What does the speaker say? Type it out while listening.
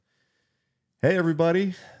Hey,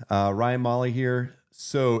 everybody. Ryan Molly here.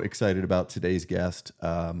 So excited about today's guest.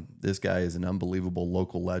 This guy is an unbelievable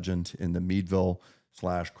local legend in the Meadville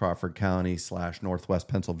 / Crawford County / Northwest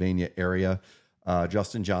Pennsylvania area.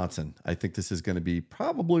 Justin Johnson. I think this is going to be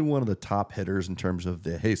probably one of the top hitters in terms of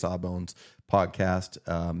the Hey Sawbones podcast.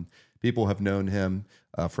 People have known him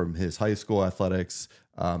from his high school athletics.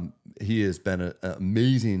 He has been an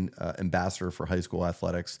amazing ambassador for high school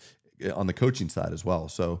athletics on the coaching side as well.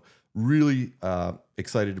 So really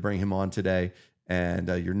excited to bring him on today, and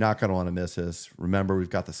you're not going to want to miss this. Remember, we've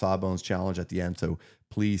got the Sawbones Challenge at the end, so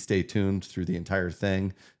please stay tuned through the entire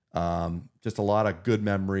thing. Just a lot of good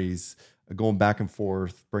memories, going back and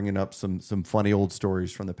forth, bringing up some funny old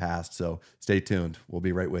stories from the past. So stay tuned. We'll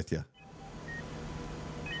be right with you.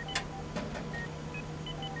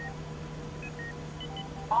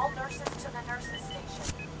 All nurses to the nurses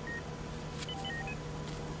station.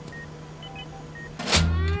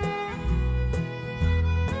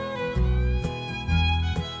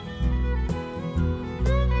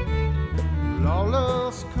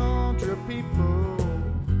 Lawless country people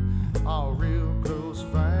are real close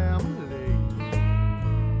family.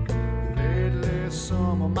 Lately,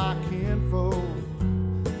 some of my kinfolk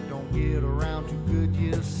don't get around too good,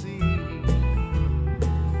 you see.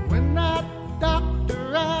 When that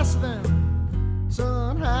doctor asked them,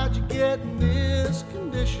 son, how'd you get in this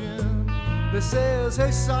condition? They says,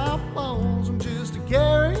 hey, Sawbones, I'm just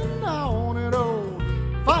carrying on an old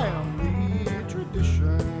family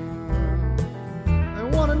tradition.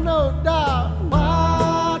 They want to know, Doc,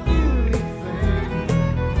 why do you think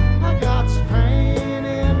I got this pain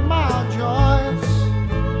in my joints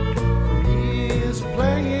from years of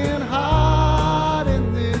playing hard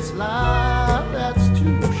in this life that's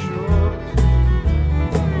too short?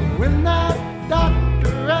 When that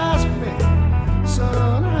doctor asked me,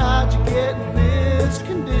 son, how'd you get in this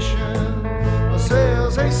condition? I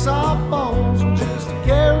says, hey, Sawbones, I'm just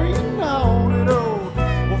carrying on an old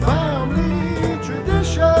family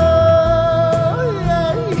tradition.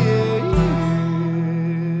 Yeah, yeah, yeah.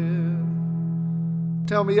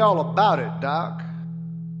 Tell me all about it, Doc.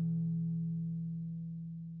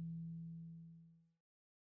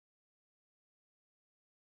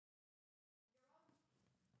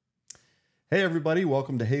 Hey, everybody.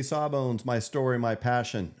 Welcome to Hey Sawbones, My Story, My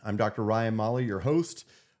Passion. I'm Dr. Ryan Molly, your host,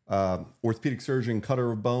 orthopedic surgeon,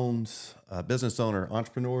 cutter of bones, business owner,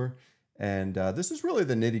 entrepreneur. And this is really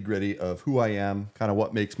the nitty gritty of who I am, kind of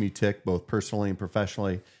what makes me tick, both personally and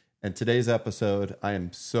professionally. And today's episode, I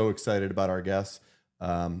am so excited about our guest.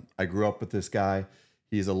 I grew up with this guy.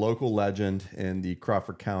 He's a local legend in the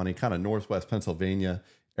Crawford County, kind of Northwest Pennsylvania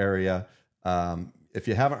area. If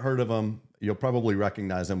you haven't heard of him, you'll probably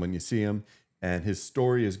recognize him when you see him. And his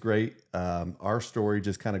story is great. Our story,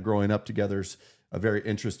 just kind of growing up together, is very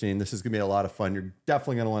interesting. This is going to be a lot of fun. You're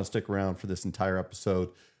definitely going to want to stick around for this entire episode.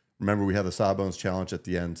 Remember, we have the Sawbones Challenge at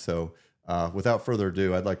the end. So without further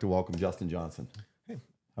ado, I'd like to welcome Justin Johnson. Hey.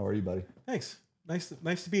 How are you, buddy? Thanks. Nice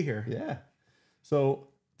to be here. Yeah. So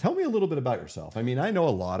tell me a little bit about yourself. I mean, I know a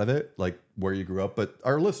lot of it, like where you grew up, but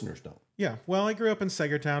our listeners don't. Yeah. Well, I grew up in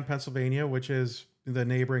Sagertown, Pennsylvania, which is the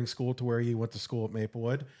neighboring school to where you went to school at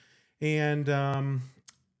Maplewood. And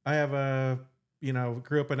I have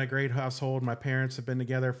grew up in a great household. My parents have been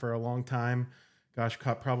together for a long time. Gosh,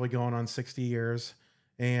 probably going on 60 years.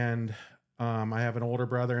 And I have an older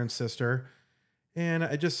brother and sister. And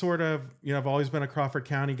I just sort of, I've always been a Crawford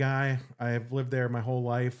County guy. I've lived there my whole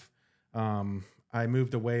life. I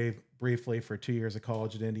moved away briefly for 2 years of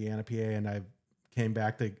college at Indiana, PA, and I came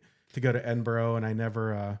back to go to Edinburgh, and I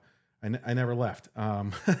never left.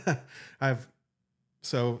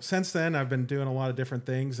 So since then, I've been doing a lot of different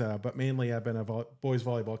things, but mainly I've been a boys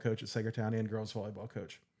volleyball coach at Sagertown and girls volleyball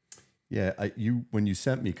coach. Yeah, when you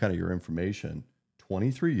sent me kind of your information,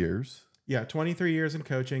 23 years. Yeah, 23 years in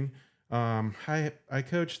coaching. I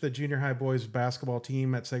coached the junior high boys basketball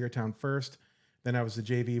team at Sagertown first. Then I was the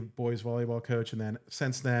JV boys volleyball coach. And then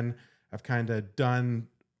since then, I've kind of done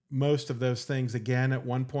most of those things again at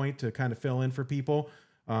one point to kind of fill in for people.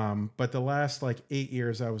 But the last 8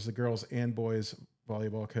 years, I was the girls and boys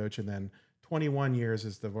volleyball coach. And then 21 years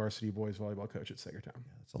as the varsity boys volleyball coach at Sagertown.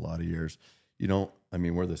 Yeah, that's a lot of years.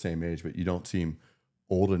 We're the same age, but you don't seem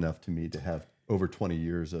old enough to me to have over 20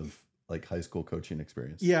 years of high school coaching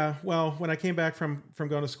experience. Yeah. Well, when I came back from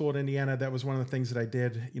going to school at Indiana, that was one of the things that I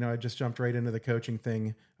did. I just jumped right into the coaching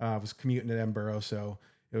thing. I was commuting to Edinburgh, so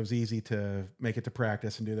it was easy to make it to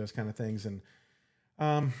practice and do those kind of things. And,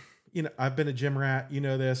 I've been a gym rat. You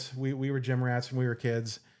know this. We were gym rats when we were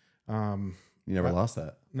kids. You never lost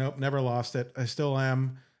that? Nope, never lost it. I still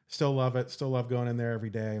am. Still love it. Still love going in there every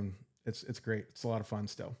day. And it's great. It's a lot of fun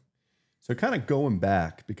still. So kind of going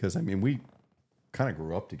back, because I mean, we kind of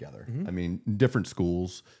grew up together. Mm-hmm. I mean, different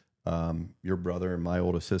schools. Your brother and my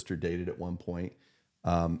oldest sister dated at one point.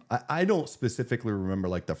 I don't specifically remember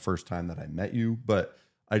like the first time that I met you, but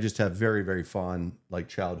I just have very, very fond like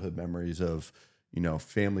childhood memories of, you know,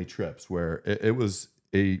 family trips where it was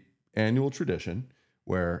a annual tradition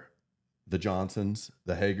where the Johnsons,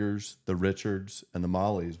 the Hagers, the Richards, and the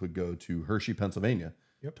Mollies would go to Hershey, Pennsylvania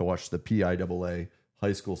to watch the PIAA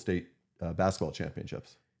high school state basketball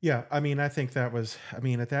championships. Yeah, I mean, I think that was, I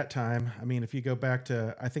mean, at that time, I mean, if you go back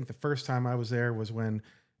to, I think the first time I was there was when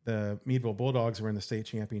the Meadville Bulldogs were in the state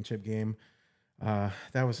championship game. That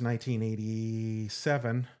was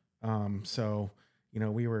 1987. So, you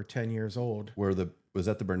know, we were 10 years old. Was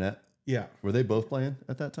that the Burnett? Yeah. Were they both playing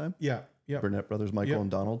at that time? Yeah. Yep. Burnett brothers, Michael and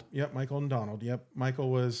Donald? Yep, Michael and Donald. Yep.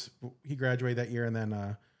 Michael he graduated that year, and then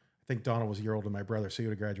I think Donald was a year older than my brother, so he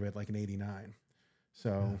would have graduated like in 89.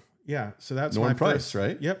 So, yeah. So that's Norman my Price, first,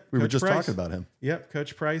 right? Yep. We were Coach just Price. talking about him. Yep.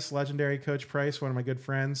 Coach Price, legendary Coach Price, one of my good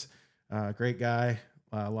friends. Great guy.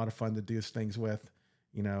 A lot of fun to do things with,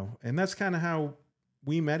 you know. And that's kind of how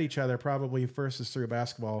we met each other, probably first is through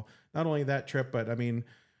basketball. Not only that trip, but I mean,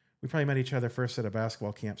 we probably met each other first at a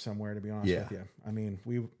basketball camp somewhere, to be honest with you. I mean,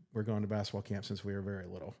 we were going to basketball camp since we were very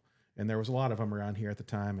little. And there was a lot of them around here at the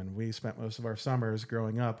time. And we spent most of our summers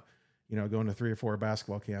growing up, you know, going to 3 or 4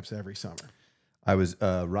 basketball camps every summer. I was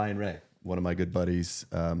Ryan Ray, one of my good buddies.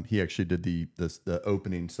 He actually did the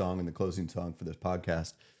opening song and the closing song for this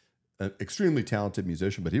podcast. An extremely talented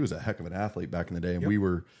musician, but he was a heck of an athlete back in the day. And we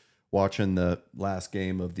were watching the last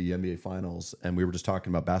game of the NBA Finals, and we were just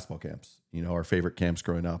talking about basketball camps. You know, our favorite camps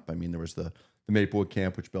growing up. I mean, there was the Maplewood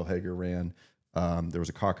camp, which Bill Hager ran. There was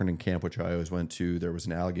a Cochrane camp, which I always went to. There was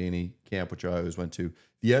an Allegheny camp, which I always went to.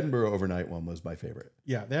 The Edinburgh overnight one was my favorite.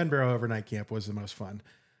 Yeah, the Edinburgh overnight camp was the most fun.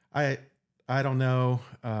 I don't know,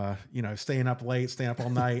 you know, staying up late, staying up all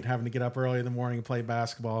night, having to get up early in the morning and play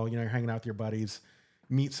basketball. You know, you're hanging out with your buddies,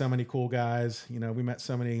 meet so many cool guys. You know, we met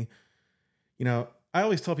so many, you know, I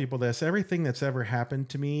always tell people this, everything that's ever happened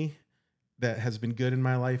to me that has been good in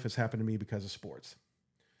my life has happened to me because of sports.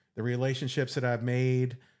 The relationships that I've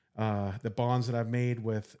made, the bonds that I've made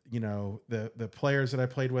with, you know, the players that I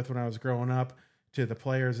played with when I was growing up to the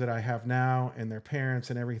players that I have now and their parents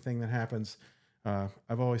and everything that happens.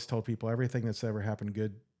 I've always told people everything that's ever happened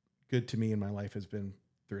good to me in my life has been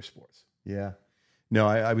through sports. Yeah. No,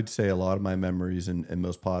 I would say a lot of my memories and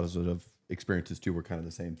most positive experiences too were kind of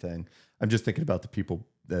the same thing. I'm just thinking about the people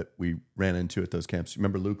that we ran into at those camps.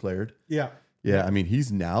 Remember Luke Laird? Yeah. Yeah. I mean,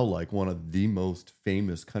 he's now like one of the most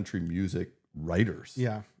famous country music writers.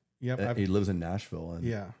 Yeah. Yep. He lives in Nashville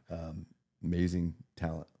and amazing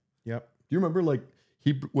talent. Yep. Do you remember like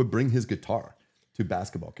he would bring his guitar to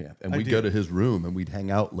basketball camp and we'd go to his room and we'd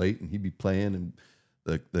hang out late and he'd be playing and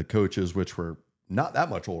the coaches, which were not that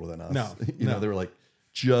much older than us. No, you know, they were like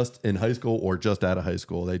just in high school or just out of high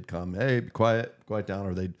school. They'd come, hey, be quiet down,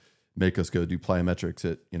 or they'd make us go do plyometrics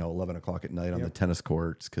at 11 o'clock at night on the tennis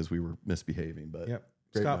courts because we were misbehaving. But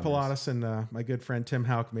Scott Pilatus and my good friend Tim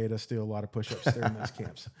Houck made us do a lot of push-ups during those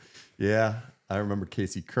camps. Yeah, I remember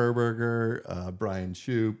Casey Kerberger, Brian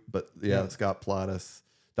Shoup, but Scott Pilatus,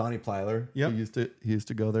 Donnie Plyler. Yep. He used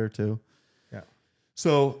to go there too. Yeah.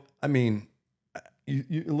 So I mean,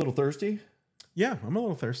 you a little thirsty? Yeah, I'm a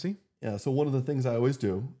little thirsty. Yeah. So one of the things I always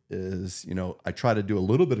do is, I try to do a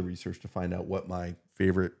little bit of research to find out what my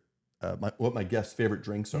favorite, what my guests' favorite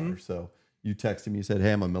drinks are. Mm-hmm. So you texted me, you said,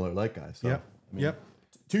 "Hey, I'm a Miller Lite guy." So I mean,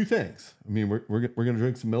 two things. I mean, we're gonna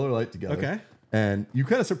drink some Miller Lite together. Okay. And you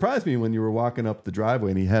kind of surprised me when you were walking up the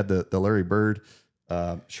driveway and he had the Larry Bird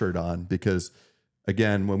shirt on, because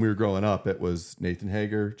again, when we were growing up, it was Nathan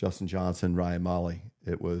Hager, Justin Johnson, Ryan Molly.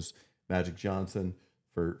 It was Magic Johnson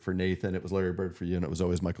for Nathan. It was Larry Bird for you, and it was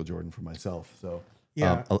always Michael Jordan for myself. So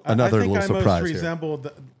another I think little surprise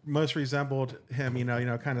most resembled him.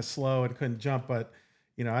 Kind of slow and couldn't jump, but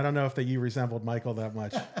I don't know if you resembled Michael that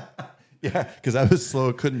much. Yeah, because I was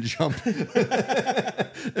slow, couldn't jump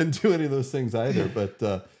and do any of those things either.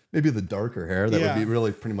 But maybe the darker hair, that would be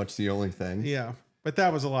really pretty much the only thing. Yeah, but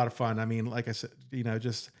that was a lot of fun. I mean, like I said,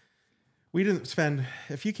 we didn't spend,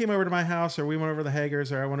 if you came over to my house or we went over to the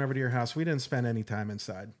Hagers or I went over to your house, we didn't spend any time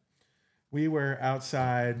inside. We were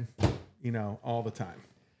outside, all the time.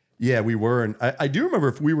 Yeah, we were. And I do remember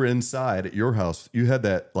if we were inside at your house, you had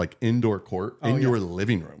that like indoor court in your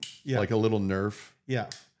living room, like a little Nerf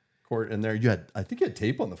court in there. I think you had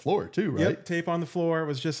tape on the floor too, right? Yep, tape on the floor. It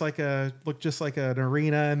was looked just like an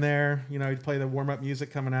arena in there. You'd play the warm-up music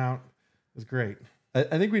coming out. It was great. I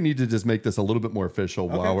think we need to just make this a little bit more official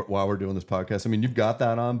while we're doing this podcast. I mean, you've got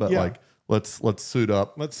that on, but let's suit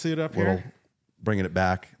up. Let's suit up here. bringing it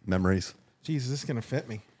back, memories. Jesus, this is going to fit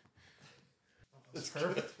me. That's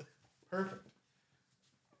perfect. Perfect.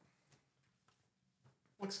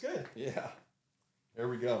 Looks good. Yeah. There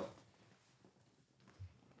we go.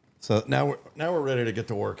 So now we're ready to get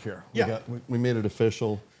to work here. We made it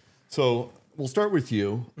official. So we'll start with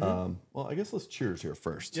you. Well, I guess let's cheers here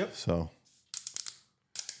first. Yep. So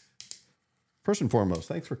first and foremost,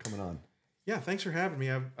 thanks for coming on. Yeah, thanks for having me.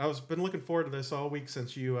 I've been looking forward to this all week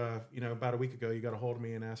since you, about a week ago, you got a hold of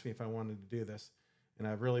me and asked me if I wanted to do this. And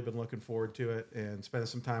I've really been looking forward to it and spending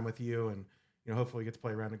some time with you and, hopefully get to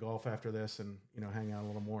play a round of golf after this and, hang out a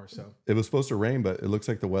little more. So it was supposed to rain, but it looks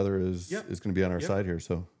like the weather is going to be on our side here.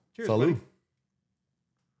 So cheers, salud. buddy.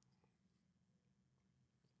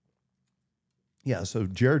 Yeah. So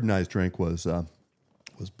Jared and I's drink was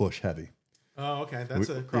Bush Heavy. Oh, okay. That's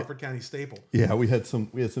a Crawford County staple. Yeah, we had some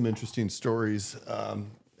interesting stories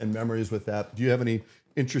and memories with that. Do you have any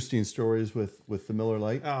interesting stories with the Miller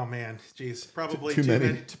Lite? Oh man, geez, probably Too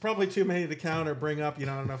many. Probably too many to count or bring up. I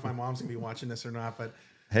don't know if my mom's gonna be watching this or not, but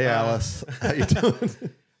Hey, Alice, how you doing?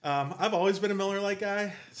 I've always been a Miller Lite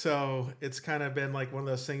guy, so it's kind of been like one of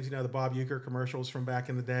those things. The Bob Uecker commercials from back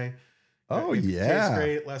in the day. Oh, It yeah. tastes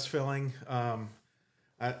great, less filling.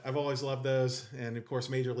 I've always loved those, and of course,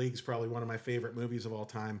 Major League is probably one of my favorite movies of all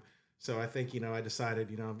time. So I think I decided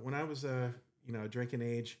when I was drinking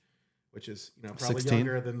age, which is probably 16?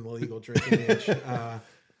 younger than the legal drinking age,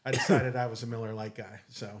 I decided I was a Miller Lite guy.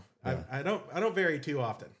 So Yeah. I don't vary too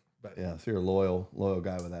often, but Yeah, so you're a loyal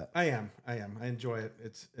guy with that. I am. I enjoy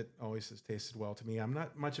it. It always has tasted well to me. I'm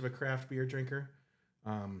not much of a craft beer drinker.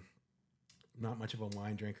 Not much of a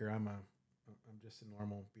wine drinker. I'm just a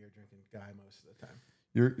normal beer drinking guy most of the time.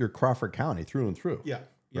 You're Crawford County through and through. Yeah.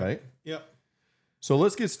 Right? Yep. So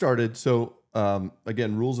let's get started. So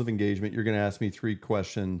again, rules of engagement. You're going to ask me 3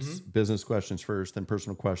 questions, business questions first, then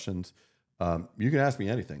personal questions. You can ask me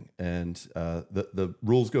anything. And the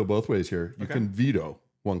rules go both ways here. You can veto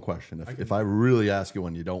one question. If I really ask you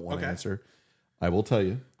one you don't want to answer, I will tell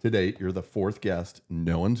you to date, you're the 4th guest.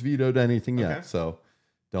 No one's vetoed anything yet. Okay. So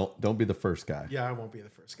don't be the first guy. Yeah, I won't be the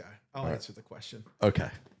first guy. I'll answer the question. Okay,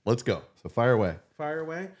 let's go. So fire away. Fire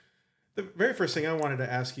away. The very first thing I wanted to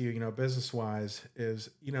ask you, business-wise, is,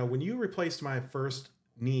 when you replaced my first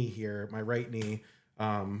knee here, my right knee,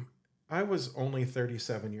 I was only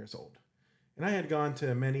 37 years old. And I had gone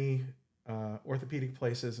to many orthopedic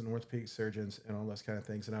places and orthopedic surgeons and all those kind of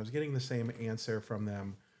things, and I was getting the same answer from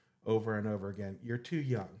them over and over again. You're too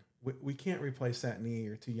young. We can't replace that knee.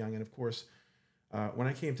 You're too young. And, of course, when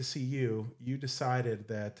I came to see you, you decided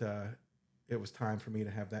that it was time for me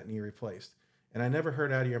to have that knee replaced. And I never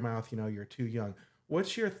heard out of your mouth, you're too young.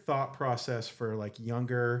 What's your thought process for like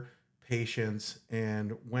younger patients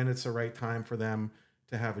and when it's the right time for them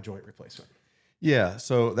to have a joint replacement? Yeah,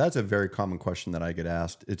 so that's a very common question that I get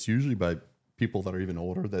asked. It's usually by people that are even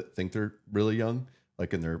older that think they're really young,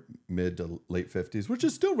 like in their mid to late 50s, which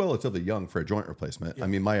is still relatively young for a joint replacement. Yeah. I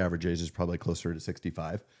mean, my average age is probably closer to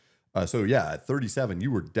 65. So yeah, at 37,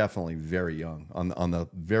 you were definitely very young on the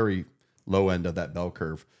very low end of that bell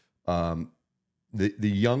curve. The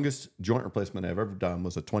youngest joint replacement I've ever done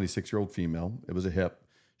was a 26-year-old female. It was a hip.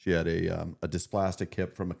 She had a dysplastic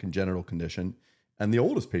hip from a congenital condition. And the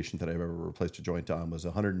oldest patient that I've ever replaced a joint on was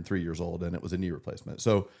 103 years old, and it was a knee replacement.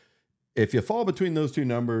 So if you fall between those two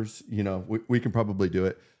numbers, we can probably do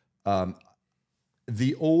it.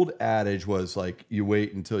 The old adage was like, you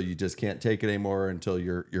wait until you just can't take it anymore until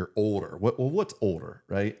you're older. What's older,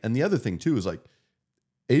 right? And the other thing too is like,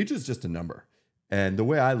 age is just a number. And the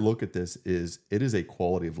way I look at this is it is a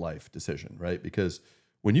quality of life decision, right? Because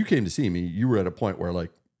when you came to see me, you were at a point where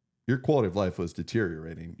like your quality of life was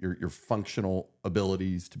deteriorating. Your functional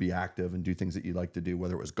abilities to be active and do things that you like to do,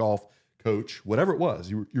 whether it was golf, coach, whatever it was,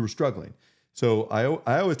 you were struggling. So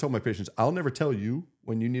I always tell my patients, I'll never tell you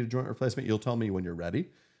when you need a joint replacement. You'll tell me when you're ready.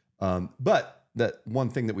 But that one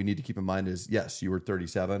thing that we need to keep in mind is, yes, you were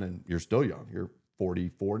 37 and you're still young. You're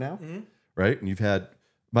 44 now, right? And you've had,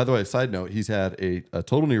 by the way, a side note, he's had a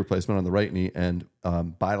total knee replacement on the right knee and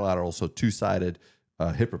bilateral, so 2-sided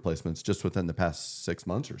hip replacements just within the past 6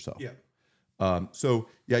 months or so. Yeah. So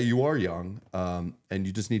yeah, you are young, and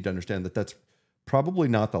you just need to understand that that's probably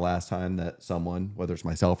not the last time that someone, whether it's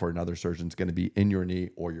myself or another surgeon, is going to be in your knee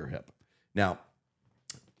or your hip. Now,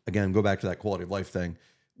 again, go back to that quality of life thing.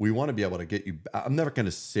 We want to be able to get you. I'm never going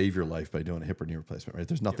to save your life by doing a hip or knee replacement, right?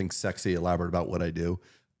 There's nothing sexy, elaborate about what I do,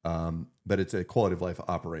 but it's a quality of life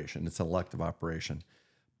operation. It's an elective operation,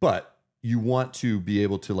 but you want to be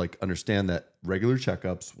able to like understand that regular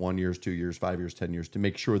checkups, 1 year, 2 years, 5 years, 10 years, to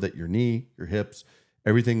make sure that your knee, your hips,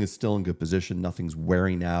 everything is still in good position. Nothing's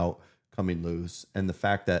wearing out, coming loose. And the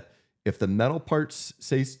fact that if the metal parts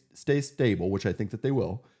stay stable, which I think that they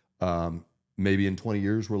will, maybe in 20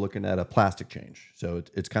 years we're looking at a plastic change. So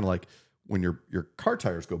it's kind of like when your car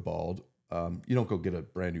tires go bald, you don't go get a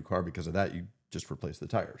brand new car because of that. You just replace the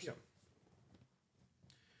tires. Yeah.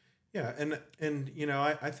 Yeah, and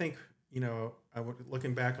I think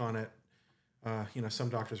looking back on it, some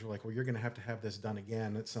doctors were like, well, you're going to have this done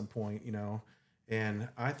again at some point, and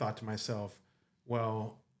I thought to myself,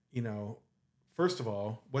 well, first of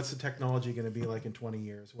all, what's the technology going to be like in 20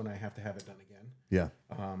 years when I have to have it done again? Yeah.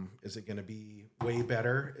 Is it going to be way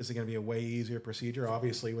better? Is it going to be a way easier procedure?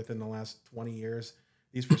 Obviously, within the last 20 years,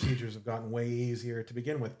 these procedures have gotten way easier to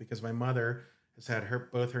begin with because my mother has had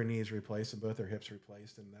both her knees replaced and both her hips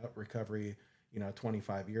replaced, and that recovery,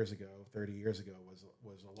 25 years ago, 30 years ago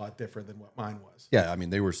was a lot different than what mine was. Yeah, I mean,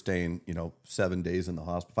 they were staying, 7 days in the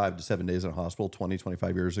hospital, 5 to 7 days in a hospital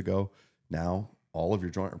 25 years ago. Now, all of your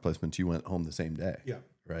joint replacements, you went home the same day. Yeah.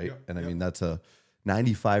 Right? Yep. And I mean, that's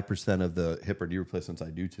 95% of the hip or knee replacements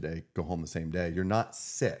I do today go home the same day. You're not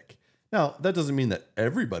sick. Now, that doesn't mean that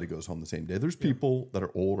everybody goes home the same day. There's people that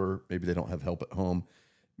are older. Maybe they don't have help at home.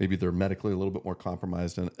 Maybe they're medically a little bit more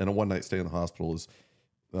compromised. And a one-night stay in the hospital is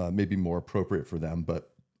maybe more appropriate for them. But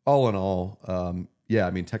all in all,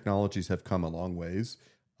 I mean, technologies have come a long ways.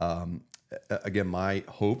 Again, my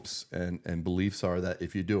hopes and beliefs are that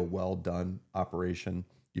if you do a well-done operation,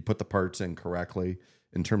 you put the parts in correctly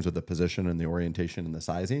in terms of the position and the orientation and the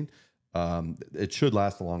sizing, it should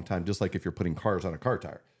last a long time, just like if you're putting cars on a car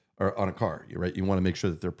tire or on a car, right? You want to make sure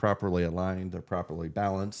that they're properly aligned, they're properly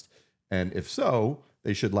balanced. And if so,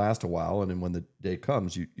 they should last a while. And then when the day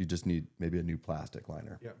comes, you just need maybe a new plastic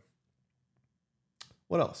liner. Yeah.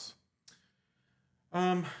 What else?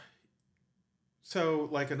 So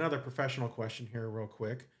like another professional question here real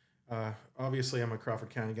quick. Obviously I'm a Crawford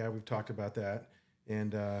County guy. We've talked about that.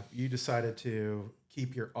 And you decided to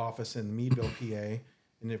keep your office in Meadville, PA.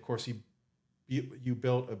 And of course you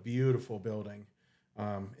built a beautiful building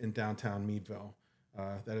in downtown Meadville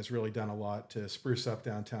that has really done a lot to spruce up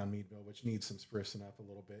downtown Meadville, which needs some sprucing up a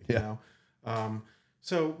little bit,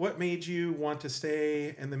 So what made you want to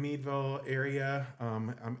stay in the Meadville area?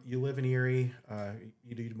 You live in Erie.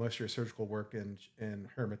 You do most of your surgical work in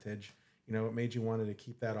Hermitage. What made you wanted to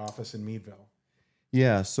keep that office in Meadville?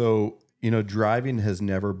 Yeah. So, driving has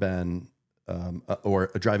never been, or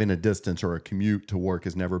driving a distance or a commute to work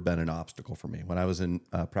has never been an obstacle for me. When I was in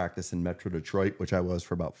practice in Metro Detroit, which I was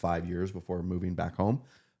for about 5 years before moving back home,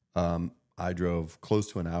 I drove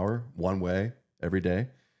close to an hour one way every day.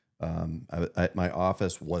 My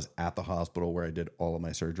office was at the hospital where I did all of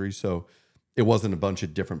my surgery. So it wasn't a bunch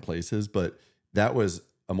of different places, but that was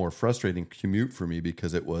a more frustrating commute for me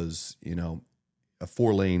because it was, a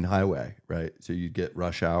 4-lane highway, right? So you'd get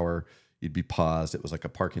rush hour, you'd be paused. It was like a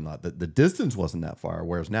parking lot. The distance wasn't that far.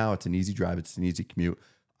 Whereas now it's an easy drive. It's an easy commute.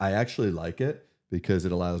 I actually like it because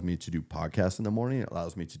it allows me to do podcasts in the morning. It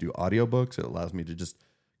allows me to do audiobooks. It allows me to just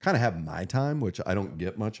kind of have my time, which I don't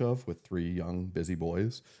get much of with 3 young, busy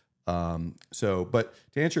boys. But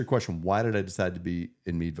to answer your question, why did I decide to be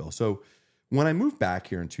in Meadville? So when I moved back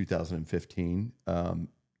here in 2015,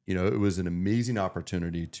 it was an amazing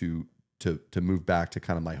opportunity to move back to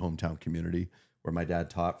kind of my hometown community where my dad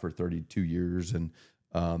taught for 32 years. And,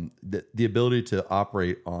 the ability to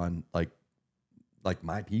operate on like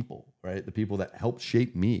my people, right? The people that helped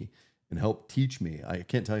shape me and help teach me. I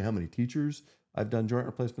can't tell you how many teachers I've done joint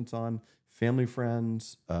replacements on, family,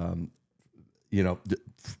 friends,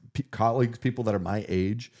 colleagues, people that are my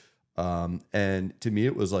age. And to me,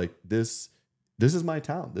 it was like, this is my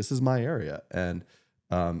town. This is my area. And,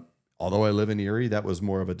 although I live in Erie, that was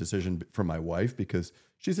more of a decision for my wife because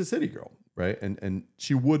she's a city girl, right? And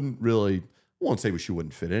she wouldn't really, I won't say she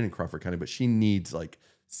wouldn't fit in Crawford County, but she needs like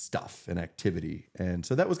stuff and activity. And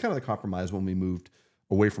so that was kind of the compromise when we moved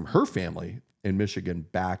away from her family in Michigan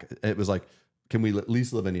back. It was like, can we at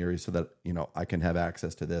least live in Erie so that, I can have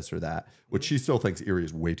access to this or that, which she still thinks Erie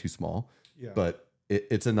is way too small, but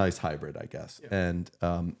it's a nice hybrid, I guess. Yeah. And,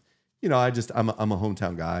 I'm a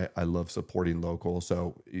hometown guy. I love supporting local.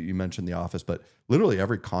 So you mentioned the office, but literally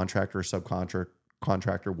every contractor,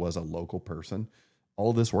 subcontractor was a local person.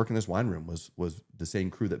 All this work in this wine room was the same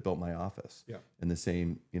crew that built my office. Yeah. And the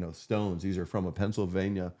same, stones. These are from a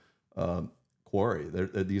Pennsylvania quarry.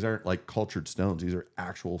 These aren't like cultured stones. These are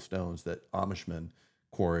actual stones that Amishmen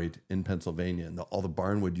quarried in Pennsylvania. And all the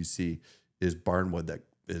barnwood you see is barnwood that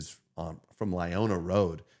is from Lyona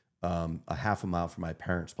Road, a half a mile from my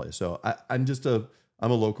parents' place. So I'm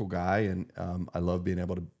a local guy, and I love being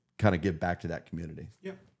able to kind of give back to that community.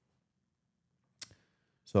 Yeah.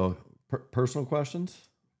 So personal questions?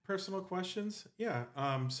 personal questions? Yeah.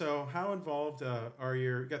 So how involved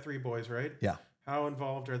you got 3 boys, right? Yeah. How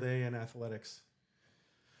involved are they in athletics?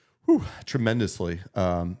 Whew, tremendously.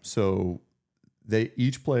 So they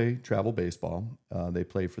each play travel baseball. They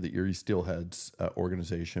play for the Erie Steelheads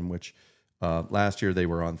organization, which last year they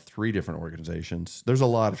were on 3 different organizations. There's a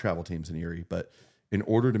lot of travel teams in Erie, but in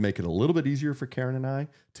order to make it a little bit easier for Karen and I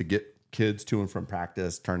to get kids to and from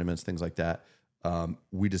practice, tournaments, things like that,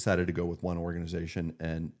 we decided to go with one organization.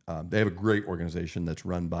 And they have a great organization that's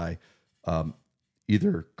run by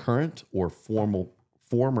either current or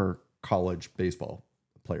former college baseball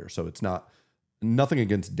players. So it's nothing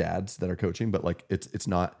against dads that are coaching, but like it's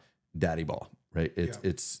not daddy ball, right?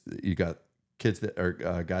 It's you got kids that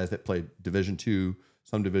are guys that played Division II,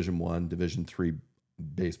 some Division I, Division III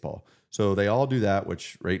baseball. So they all do that,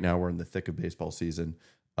 which right now we're in the thick of baseball season.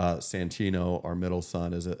 Santino, our middle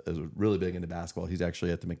son, is really big into basketball. He's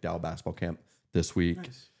actually at the McDowell basketball camp this week.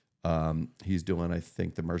 Nice. He's doing, I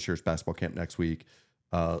think, the Mercier's basketball camp next week.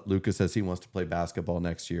 Lucas says he wants to play basketball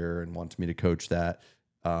next year and wants me to coach that.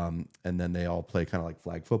 And then they all play kind of like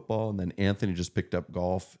flag football. And then Anthony just picked up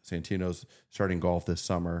golf. Santino's starting golf this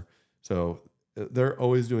summer. So they're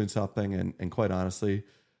always doing something. And quite honestly,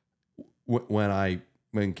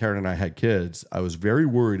 when Karen and I had kids, I was very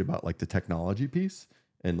worried about like the technology piece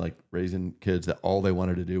and like raising kids that all they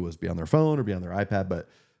wanted to do was be on their phone or be on their iPad. But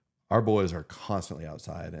our boys are constantly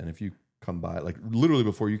outside. And if you come by, like literally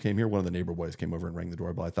before you came here, one of the neighbor boys came over and rang the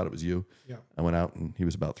doorbell. I thought it was you. Yeah. I went out and he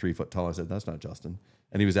was about 3 foot tall. I said, "That's not Justin."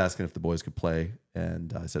 And he was asking if the boys could play.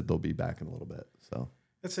 And I said, "They'll be back in a little bit." So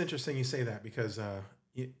that's interesting you say that because,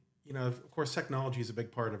 you know, of course, technology is a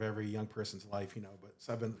big part of every young person's life, you know, but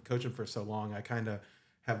so I've been coaching for so long. I kind of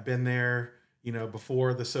have been there, you know,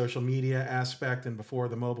 before the social media aspect and before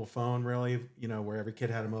the mobile phone, really, you know, where every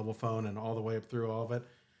kid had a mobile phone and all the way up through all of it.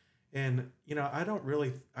 And, you know,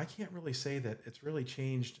 I can't really say that it's really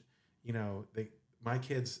changed, you know, my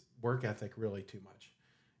kids' work ethic really too much.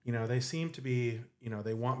 You know, they seem to be, you know,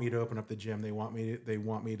 they want me to open up the gym. They want me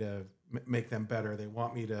to make them better. They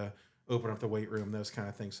want me to open up the weight room, those kind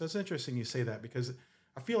of things. So it's interesting you say that because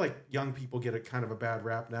I feel like young people get a kind of a bad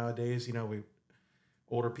rap nowadays. You know,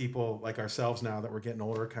 older people like ourselves now that we're getting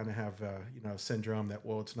older kind of have, you know, syndrome that,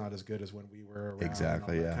 well, it's not as good as when we were around.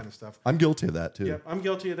 Exactly. And all that yeah. kind of stuff. I'm guilty of that too. Yeah, I'm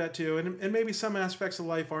guilty of that too. And maybe some aspects of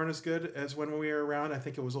life aren't as good as when we were around. I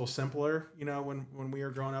think it was a little simpler, you know, when we were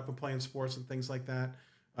growing up and playing sports and things like that.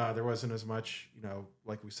 There wasn't as much, you know,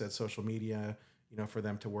 like we said, social media, you know, for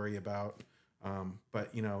them to worry about.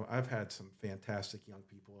 But, you know, I've had some fantastic young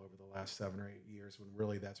people over the last 7 or 8 years when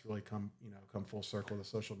really that's really come full circle, the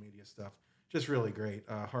social media stuff. Just really great,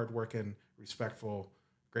 hardworking, respectful,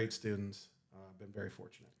 great students. Been very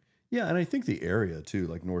fortunate. Yeah, and I think the area too,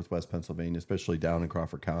 like Northwest Pennsylvania, especially down in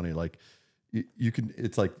Crawford County, like you can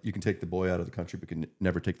take the boy out of the country, but can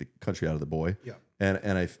never take the country out of the boy. Yeah.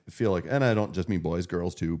 And I feel like, and I don't just mean boys,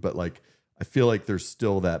 girls too, but like I feel like there's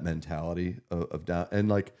still that mentality of down, and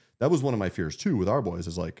like that was one of my fears too with our boys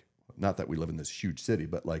is like, not that we live in this huge city,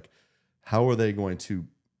 but like how am I going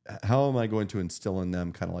to instill in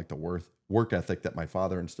them kind of like the work ethic that my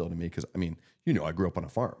father instilled in me? Because I mean, you know, I grew up on a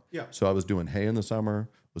farm. Yeah. So I was doing hay in the summer,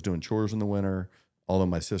 was doing chores in the winter. Although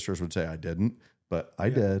my sisters would say I didn't, but I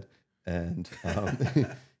did. And,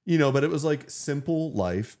 you know, but it was like simple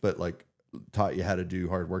life, but like taught you how to do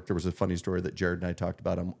hard work. There was a funny story that Jared and I talked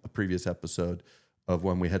about on a previous episode of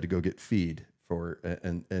when we had to go get feed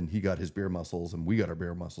and he got his beer muscles and we got our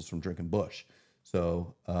beer muscles from drinking Bush.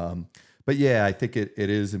 So, but yeah, I think it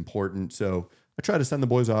is important. So I try to send the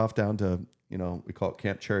boys off down to, you know, we call it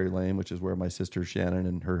Camp Cherry Lane, which is where my sister Shannon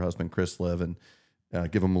and her husband Chris live, and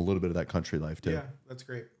give them a little bit of that country life too. Yeah, that's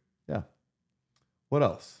great. Yeah. What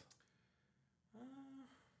else?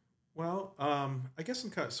 Well, I guess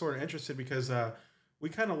I'm sort of interested because we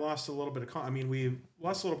kind of lost a little bit of we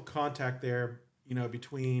lost a little contact there, you know,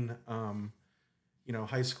 between you know,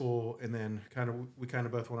 high school and then we kind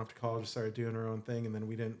of both went off to college and started doing our own thing, and then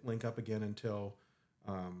we didn't link up again until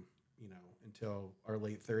you know, until our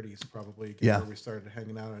late 30s probably again, where we started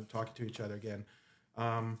hanging out and talking to each other again.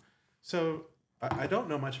 So I don't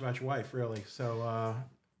know much about your wife really. So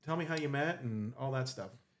tell me how you met and all that stuff.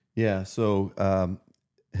 Yeah. So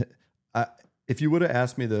if you would have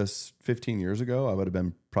asked me this 15 years ago, I would have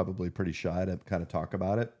been probably pretty shy to kind of talk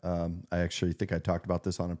about it. I actually think I talked about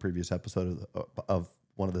this on a previous episode of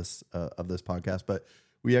one of this podcast, but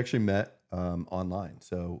we actually met online.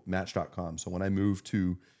 So Match.com. So when I moved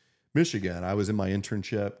to Michigan, I was in my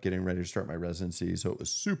internship, getting ready to start my residency. So it was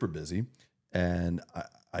super busy and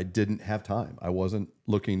I didn't have time. I wasn't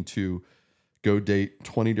looking to go date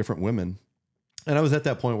 20 different women. And I was at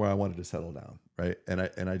that point where I wanted to settle down, right?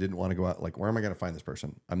 And I didn't want to go out like, where am I going to find this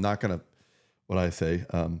person? I'm not going to, what I say,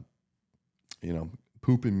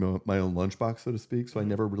 poop in my own lunchbox, so to speak. So I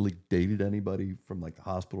never really dated anybody from like the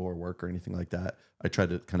hospital or work or anything like that. I tried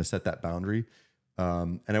to kind of set that boundary.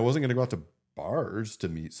 And I wasn't going to go out to bars to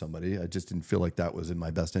meet somebody. I just didn't feel like that was in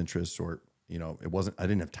my best interest, or, I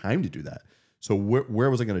didn't have time to do that. So where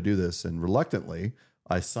was I going to do this? And reluctantly,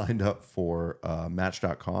 I signed up for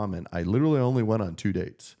Match.com, and I literally only went on 2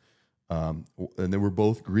 dates. And they were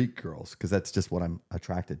both Greek girls, because that's just what I'm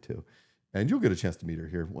attracted to. And you'll get a chance to meet her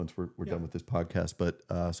here once we're done with this podcast. But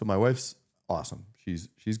so my wife's awesome.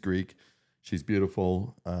 She's Greek. She's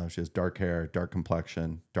beautiful. She has dark hair, dark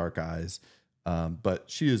complexion, dark eyes. But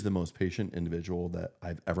she is the most patient individual that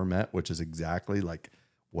I've ever met, which is exactly like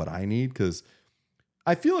what I need. Because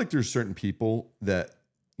I feel like there's certain people that,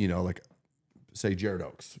 like say Jared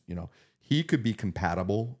Oaks, he could be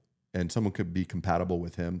compatible, and someone could be compatible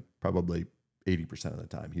with him probably 80% of the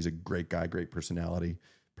time. He's a great guy, great personality,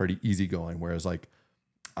 pretty easygoing. Whereas like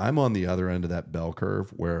I'm on the other end of that bell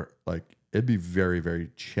curve where like it'd be very,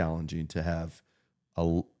 very challenging to have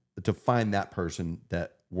to find that person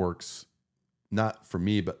that works not for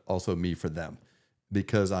me, but also me for them,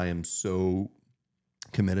 because I am so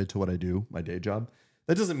committed to what I do, my day job.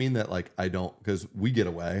 That doesn't mean that like I don't, because we get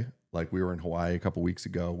away. Like we were in Hawaii a couple weeks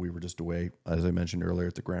ago. We were just away, as I mentioned earlier,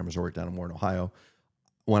 at the Grand Resort down in Warren, Ohio.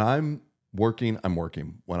 When I'm working, I'm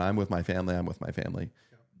working. When I'm with my family, I'm with my family.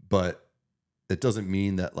 Yeah. But it doesn't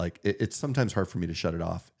mean that like it's sometimes hard for me to shut it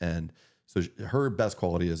off. And so her best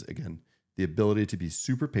quality is, again, the ability to be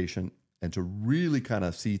super patient and to really kind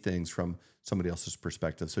of see things from somebody else's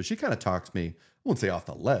perspective. So she kind of talks me, I won't say off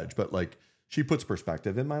the ledge, but like she puts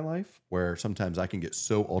perspective in my life where sometimes I can get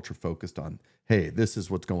so ultra focused on, hey, this is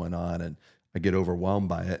what's going on, and I get overwhelmed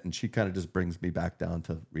by it. And she kind of just brings me back down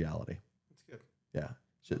to reality. That's good. Yeah.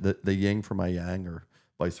 The yin for my yang, or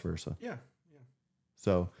vice versa. Yeah.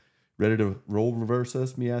 So ready to roll reverse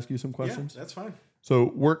this? Me ask you some questions? Yeah, that's fine. So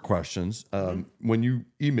work questions. When you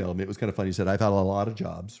emailed me, it was kind of funny. You said, I've had a lot of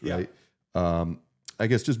jobs, right? I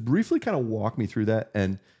guess just briefly kind of walk me through that.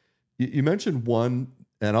 And you mentioned one,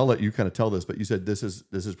 and I'll let you kind of tell this, but you said this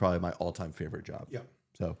is probably my all-time favorite job. Yeah.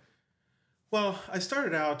 So, well, I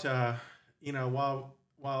started out, while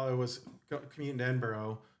I was commuting to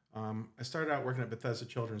Edinburgh, I started out working at Bethesda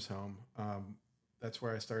Children's Home. That's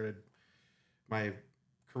where I started my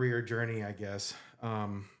career journey, I guess.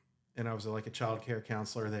 And I was like a child care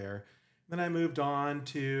counselor there. Then I moved on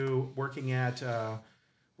to working at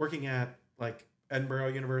like Edinburgh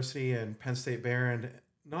University and Penn State Barron.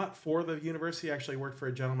 Not for the university, I actually worked for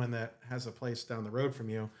a gentleman that has a place down the road from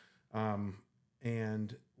you.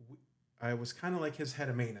 And I was kind of like his head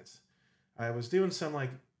of maintenance. I was doing some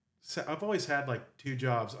I've always had like 2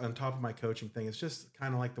 jobs on top of my coaching thing. It's just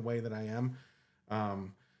kind of like the way that I am.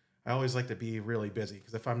 I always like to be really busy,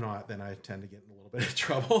 because if I'm not, then I tend to get in a little bit of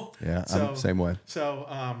trouble. Yeah, I'm the same way.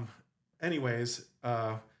 So, anyways,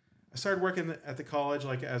 I started working at the college,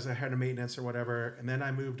 like as a head of maintenance or whatever. And then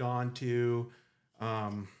I moved on to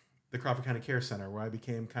the Crawford County Care Center, where I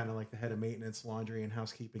became kind of like the head of maintenance, laundry, and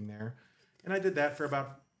housekeeping there. And I did that for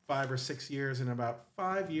about 5 or 6 years. And about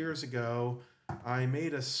 5 years ago, I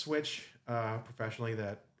made a switch professionally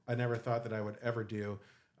that I never thought that I would ever do.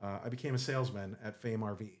 I became a salesman at Fame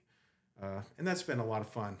RV. And that's been a lot of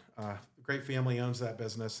fun. Great family owns that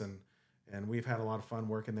business, and we've had a lot of fun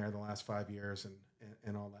working there the last 5 years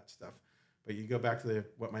and all that stuff. But you go back to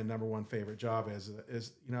what my number one favorite job is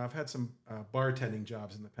I've had some bartending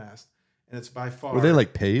jobs in the past, and it's by far. Were they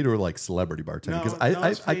like paid or like celebrity bartending? Because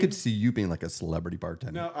No, I could see you being like a celebrity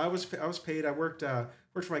bartender. No, I was paid. I worked for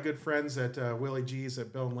my good friends at Willie G's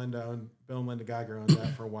at Bill and Linda, and Bill and Linda Geiger owned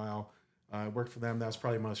that for a while. I worked for them. That was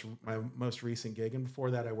probably my most recent gig. And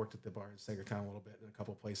before that, I worked at the bar in Sagertown a little bit, in a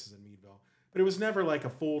couple of places in Meadville. But it was never like a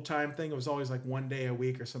full-time thing. It was always like 1 day a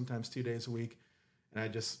week or sometimes 2 days a week. And I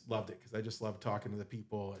just loved it, because I just loved talking to the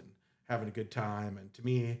people and having a good time. And to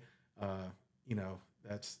me,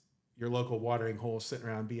 that's your local watering hole, sitting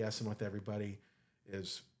around BSing with everybody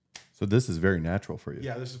is. So this is very natural for you.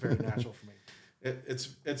 Yeah, this is very natural for me.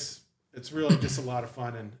 It's really just a lot of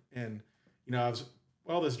fun. And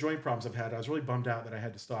all those joint problems I've had, I was really bummed out that I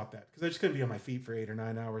had to stop that, because I just couldn't be on my feet for 8 or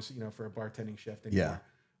 9 hours, for a bartending shift anymore.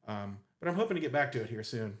 Yeah. But I'm hoping to get back to it here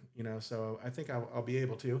soon, so I think I'll be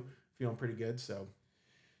able to. Feeling pretty good. So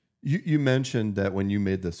you mentioned that when you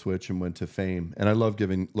made the switch and went to Fame, and I love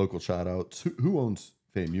giving local shout outs. Who owns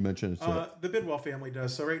Fame? You mentioned it's the Bidwell family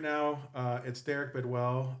does. So right now it's Derek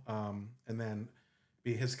Bidwell, and then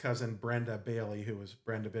be his cousin Brenda Bailey, who was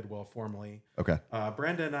Brenda Bidwell formerly. Okay.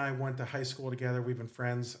 Brenda and I went to high school together. We've been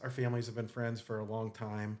friends. Our families have been friends for a long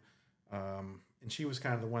time. and she was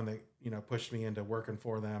kind of the one that, pushed me into working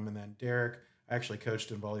for them. And then Derek, I actually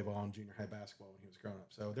coached in volleyball and junior high basketball when he was growing up.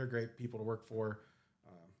 So they're great people to work for.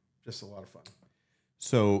 Just a lot of fun.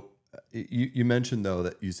 So you mentioned though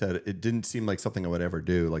that you said it didn't seem like something I would ever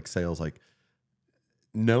do, like sales, like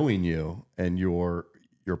knowing you and your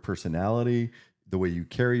personality, the way you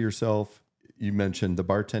carry yourself. You mentioned the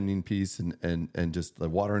bartending piece and just the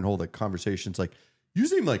water and hole, the conversations. Like you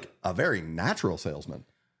seem like a very natural salesman.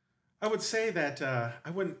 I would say that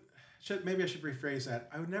maybe I should rephrase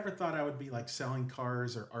that. I would never thought I would be like selling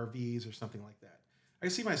cars or RVs or something like that. I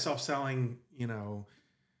see myself selling,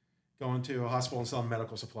 going to a hospital and selling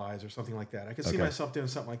medical supplies or something like that. I could see myself doing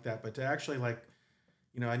something like that, but to actually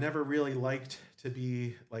I never really liked to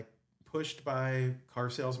be like pushed by car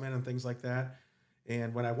salesmen and things like that.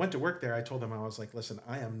 And when I went to work there, I told them, I was like, listen,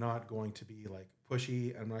 I am not going to be like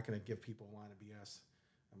pushy. I'm not going to give people a line of BS.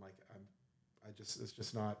 I'm like, it's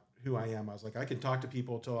just not who I am. I was like, I can talk to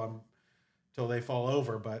people till they fall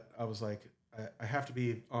over, but I was like, I have to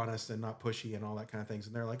be honest and not pushy and all that kind of things.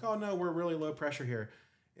 And they're like, oh no, we're really low pressure here.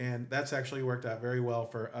 And that's actually worked out very well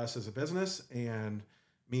for us as a business and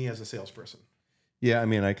me as a salesperson. Yeah. I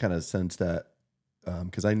mean, I kind of sense that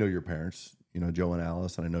because I know your parents, Joe and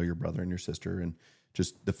Alice, and I know your brother and your sister and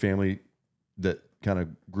just the family that kind of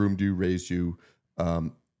groomed you, raised you.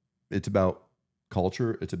 It's about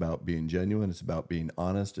culture. It's about being genuine. It's about being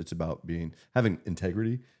honest. It's about having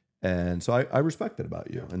integrity. And so I respect that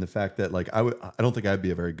about you. And the fact that like, I don't think I'd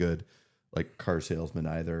be a very good like car salesman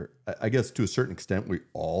either. I guess to a certain extent, we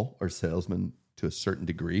all are salesmen to a certain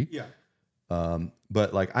degree. Yeah.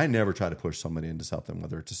 But like, I never try to push somebody into something,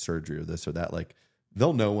 whether it's a surgery or this or that. Like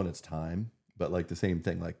they'll know when it's time, but like the same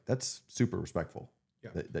thing, like that's super respectful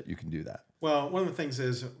that you can do that. Well, one of the things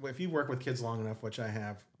is if you work with kids long enough, which I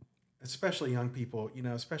have, especially young people,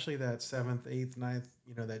 especially that 7th, 8th,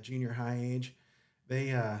 9th, that junior high age, they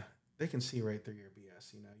can see right through your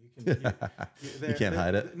BS. You can't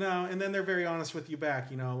hide it. No, and then they're very honest with you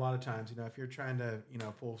back. A lot of times, if you're trying to,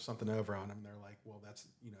 pull something over on them, they're like, well, that's,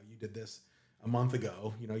 you did this a month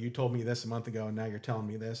ago. You told me this a month ago, and now you're telling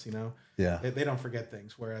me this. Yeah. They don't forget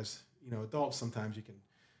things. Whereas, adults sometimes you can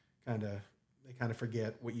kind of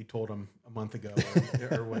forget what you told them a month ago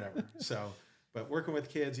or whatever. So, but working with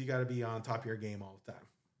kids, you got to be on top of your game all the time.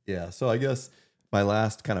 Yeah. So I guess my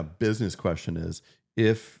last kind of business question is,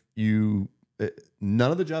 if you,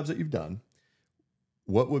 none of the jobs that you've done,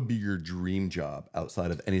 what would be your dream job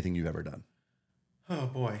outside of anything you've ever done? Oh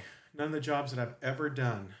boy. None of the jobs that I've ever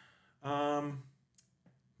done.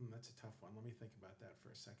 That's a tough one. Let me think about that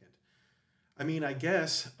for a second. I mean, I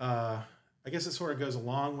guess it sort of goes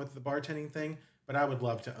along with the bartending thing, but I would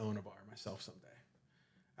love to own a bar myself someday.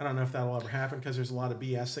 I don't know if that'll ever happen because there's a lot of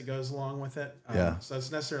BS that goes along with it. So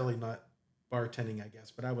it's necessarily not bartending, I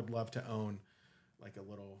guess, but I would love to own like a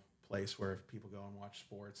little place where people go and watch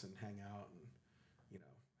sports and hang out and,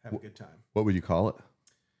 have a good time. What would you call it?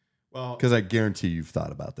 Well, because I guarantee you've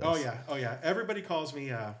thought about this. Oh yeah. Everybody calls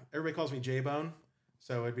me J-Bone.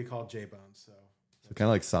 So it'd be called J-Bone. So kind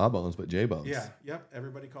of like Sawbones, but J-Bones. Yeah. Yep.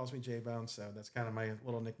 Everybody calls me J-Bone. So that's kind of my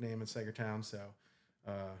little nickname in Sagertown. So,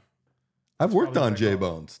 I've worked on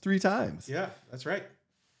J-Bones 3 times. Yeah, that's right.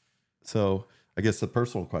 So I guess the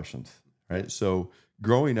personal questions, right? So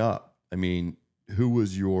growing up, I mean, who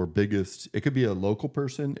was your biggest, it could be a local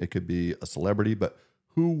person, it could be a celebrity, but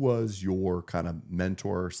who was your kind of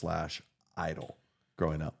mentor / idol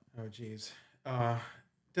growing up? Oh, geez.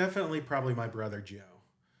 Definitely probably my brother,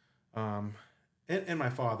 Joe. And my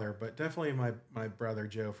father, but definitely my brother,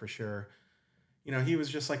 Joe, for sure. He was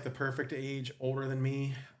just like the perfect age older than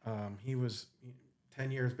me. He was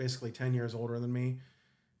 10 years older than me.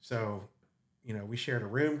 So, we shared a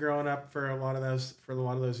room growing up for a lot of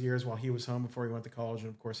those years while he was home before he went to college. And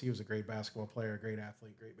of course, he was a great basketball player, great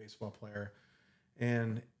athlete, great baseball player.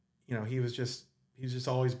 And, he's just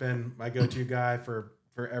always been my go-to guy for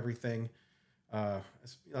everything.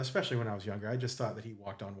 Especially when I was younger, I just thought that he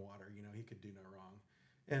walked on water. He could do no wrong.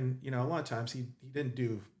 And, a lot of times he didn't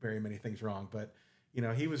do very many things wrong, but,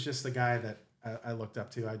 he was just the guy that I looked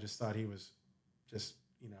up to. I just thought he was just,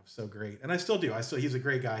 so great. And I still do. He's a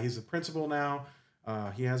great guy. He's a principal now.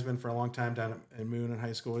 He has been for a long time down at Moon in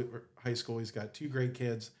high school. He's got 2 great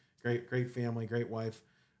kids, great family, great wife.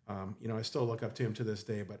 I still look up to him to this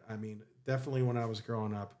day, but I mean, definitely when I was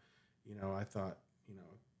growing up, I thought,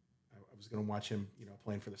 I was going to watch him,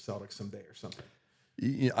 playing for the Celtics someday or something.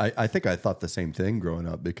 I think I thought the same thing growing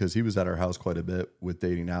up because he was at our house quite a bit with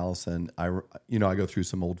dating Allison. I go through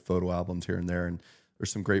some old photo albums here and there, and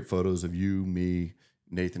there's some great photos of you, me,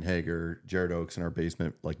 Nathan Hager, Jared Oakes in our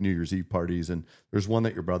basement, like New Year's Eve parties. And there's one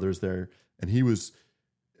that your brother's there, and he was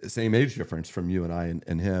same age difference from you and I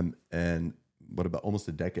and him, and what about almost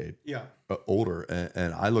a decade older.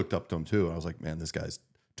 And I looked up to him too. And I was like, man, this guy's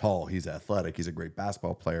tall. He's athletic. He's a great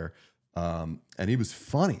basketball player. And he was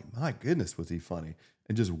funny. My goodness, was he funny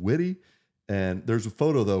and just witty. And there's a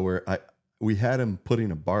photo though where we had him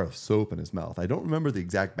putting a bar of soap in his mouth. I don't remember the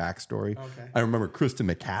exact backstory. Okay. I remember Kristen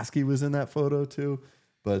McCaskey was in that photo too.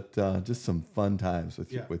 But just some fun times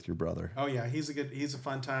with your brother. Oh yeah, he's a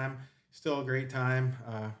fun time. Still a great time.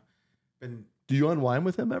 Do you unwind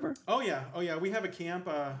with him ever? Oh yeah. We have a camp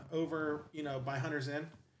over by Hunter's Inn.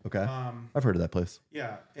 Okay. I've heard of that place.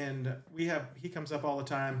 Yeah, and he comes up all the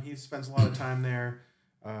time. He spends a lot of time there.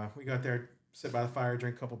 We go out there, sit by the fire,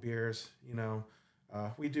 drink a couple beers.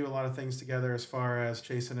 We do a lot of things together as far as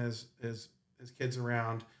chasing his kids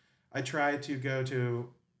around. I try to go to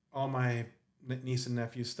all my niece and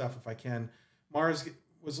nephew stuff if I can. Mars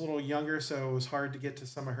was a little younger, so it was hard to get to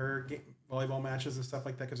some of her volleyball matches and stuff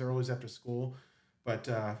like that because they're always after school. But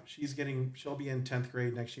she'll be in 10th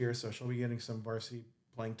grade next year, so she'll be getting some varsity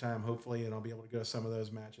playing time, hopefully, and I'll be able to go to some of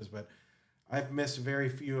those matches. But I've missed very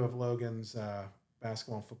few of Logan's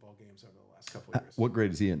basketball and football games over the last couple of years. What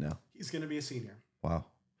grade is he in now? He's going to be a senior. Wow.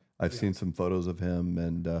 I've seen some photos of him.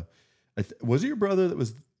 And was it your brother that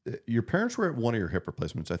was... Your parents were at one of your hip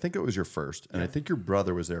replacements. I think it was your first, and I think your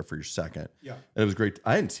brother was there for your second. Yeah. And it was great.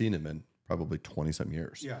 I hadn't seen him in probably 20-some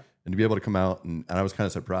years. Yeah. And to be able to come out, and I was kind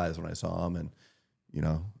of surprised when I saw him, and,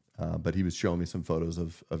 but he was showing me some photos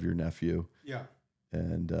of your nephew. Yeah.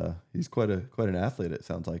 And he's quite an athlete, it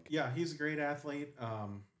sounds like. Yeah, he's a great athlete.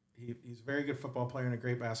 He's a very good football player and a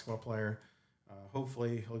great basketball player.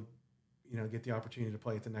 Hopefully he'll get the opportunity to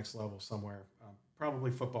play at the next level somewhere. Probably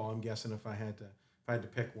football, I'm guessing, if I had to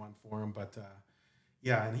pick one for him. But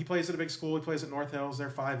and he plays at a big school. He plays at North Hills. They're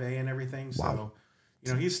 5A and everything. Wow.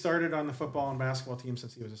 So, he's started on the football and basketball team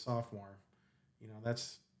since he was a sophomore.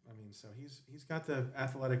 So he's got the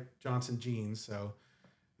athletic Johnson genes. So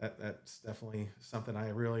that's definitely something I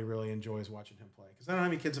really, really enjoy is watching him play because I don't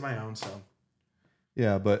have any kids of my own. So.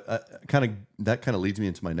 Yeah, but that kind of leads me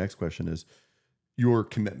into my next question is your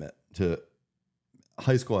commitment to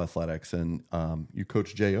high school athletics, and you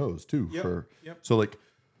coach JOs too. So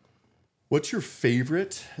what's your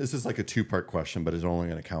favorite? This is like a 2-part question, but it's only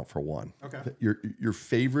going to count for one. Okay. Your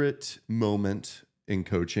favorite moment in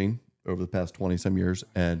coaching over the past 20-some years,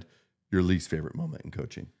 and your least favorite moment in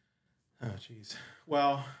coaching. Oh, geez.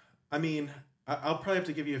 Well, I'll probably have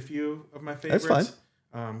to give you a few of my favorites. That's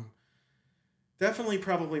fine. Definitely,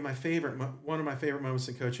 probably one of my favorite moments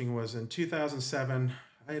in coaching was in 2007.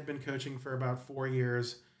 I had been coaching for about 4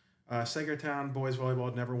 years. Sagertown boys volleyball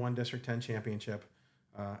had never won District 10 championship.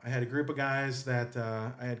 I had a group of guys that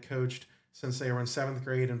I had coached since they were in 7th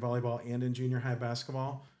grade in volleyball and in junior high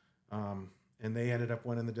basketball. And they ended up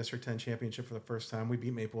winning the District 10 championship for the first time. We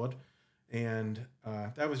beat Maplewood. And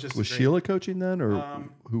that was just... Was Sheila coaching then, or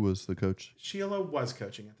who was the coach? Sheila was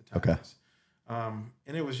coaching at the time. Okay. Yes.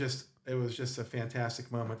 And it was just a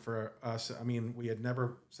fantastic moment for us.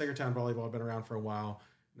 Sagertown volleyball had been around for a while,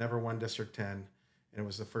 never won District 10, and it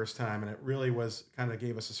was the first time, and it really was kind of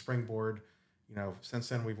gave us a springboard. Since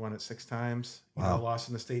then we've won it 6 times. Wow. Lost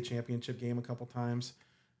in the state championship game a couple times.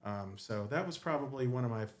 So that was probably one of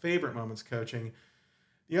my favorite moments coaching.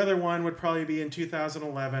 The other one would probably be in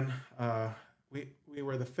 2011. We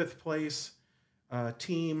were the 5th place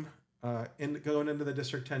team going into the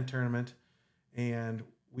District 10 tournament, and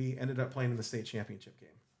we ended up playing in the state championship game.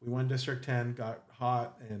 We won District 10, got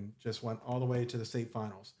hot, and just went all the way to the state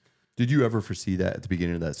finals. Did you ever foresee that at the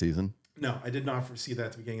beginning of that season? No, I did not foresee that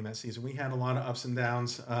at the beginning of that season. We had a lot of ups and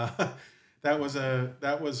downs. That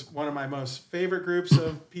was one of my most favorite groups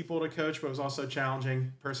of people to coach, but it was also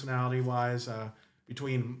challenging personality-wise.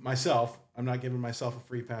 Between myself, I'm not giving myself a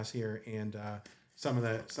free pass here, and some of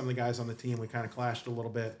the guys on the team, we kind of clashed a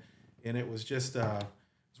little bit, and it was just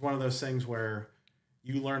it's one of those things where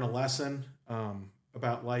you learn a lesson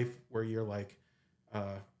about life where you're like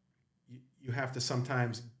you have to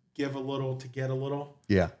sometimes give a little to get a little.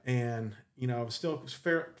 Yeah. And I was still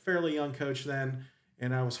fairly young coach then,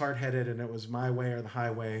 and I was hard-headed, and it was my way or the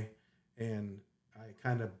highway, and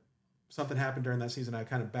something happened during that season. I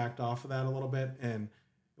kind of backed off of that a little bit, and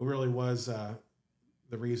it really was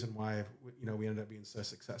the reason why we ended up being so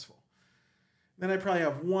successful. Then I probably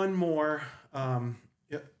have one more.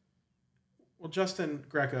 Justin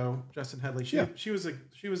Headley. She was a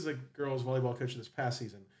girls volleyball coach this past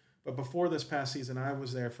season, but before this past season, I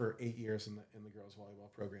was there for 8 years in the girls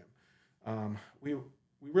volleyball program. We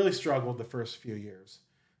really struggled the first few years,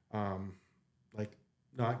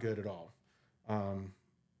 not good at all.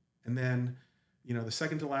 And then, the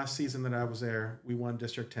second to last season that I was there, we won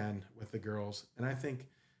District 10 with the girls. And I think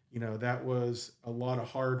that was a lot of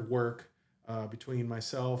hard work between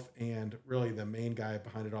myself and really the main guy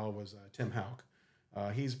behind it all was Tim Hauk.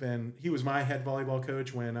 He was my head volleyball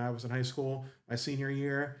coach when I was in high school, my senior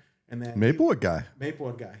year. And then Maplewood guy.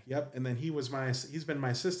 Yep. And then he's been my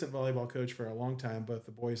assistant volleyball coach for a long time, both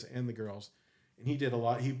the boys and the girls. And he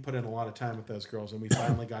put in a lot of time with those girls, and we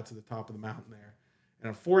finally got to the top of the mountain there. And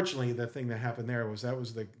unfortunately, the thing that happened there was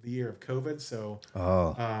the year of COVID. So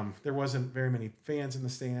there wasn't very many fans in the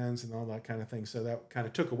stands and all that kind of thing. So that kind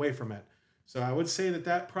of took away from it. So I would say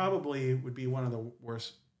that probably would be one of the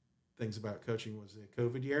worst things about coaching was the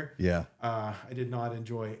COVID year. Yeah. I did not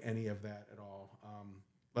enjoy any of that at all.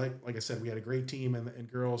 Like I said, we had a great team in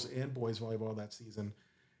girls and boys volleyball that season.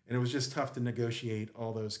 And it was just tough to negotiate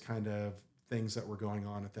all those kind of things that were going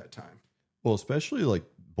on at that time. Well, especially like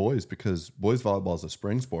boys, because boys volleyball is a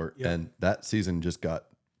spring sport, and that season just got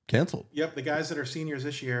canceled. Yep. The guys that are seniors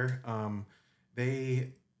this year,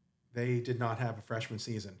 they did not have a freshman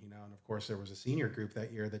season, and of course there was a senior group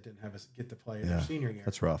that year that didn't get to play their senior year.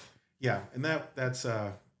 That's rough. Yeah. And that's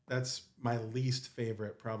my least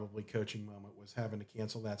favorite probably coaching moment was having to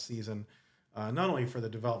cancel that season, not only for the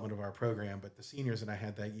development of our program, but the seniors that I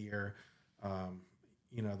had that year,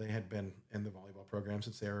 they had been in the volleyball program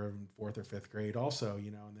since they were in 4th or 5th grade also, and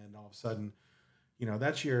then all of a sudden,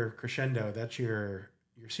 that's your crescendo. That's your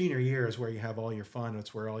senior year is where you have all your fun.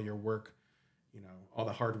 It's where all your work, all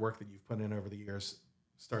the hard work that you've put in over the years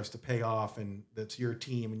starts to pay off, and that's your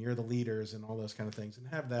team and you're the leaders and all those kind of things, and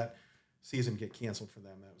have that season get canceled for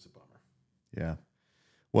them. That was a bummer. Yeah.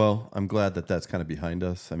 Well, I'm glad that that's kind of behind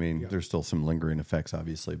us. I mean, there's still some lingering effects,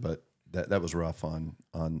 obviously, but that was rough on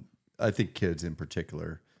I think kids in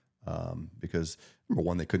particular, because number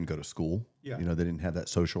one, they couldn't go to school. Yeah. They didn't have that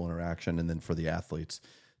social interaction, and then for the athletes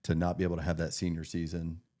to not be able to have that senior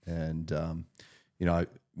season, and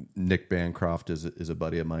Nick Bancroft is a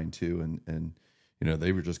buddy of mine too, and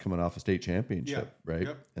they were just coming off a state championship, right?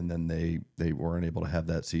 Yep. And then they weren't able to have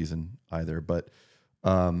that season either. But,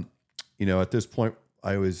 at this point,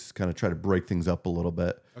 I always kind of try to break things up a little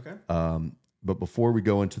bit. Okay. But before we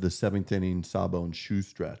go into the 7th inning Sawbones shoe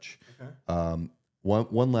stretch,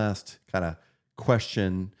 one last kind of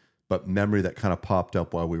question, but memory that kind of popped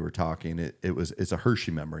up while we were talking. It's a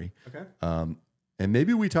Hershey memory. Okay. And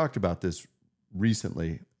maybe we talked about this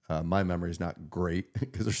recently. My memory is not great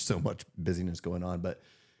because there's so much busyness going on. But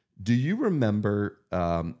do you remember?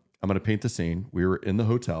 I'm going to paint the scene. We were in the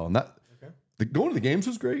hotel, and going to the games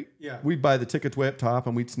was great. Yeah, we'd buy the tickets way up top,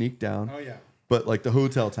 and we'd sneak down. Oh yeah. But like the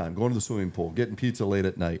hotel time, going to the swimming pool, getting pizza late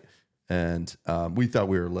at night, and we thought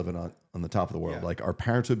we were living on the top of the world. Yeah. Like our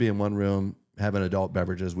parents would be in one room having adult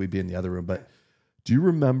beverages, we'd be in the other room. But do you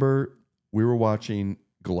remember we were watching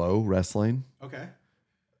Glow wrestling? Okay.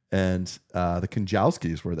 And the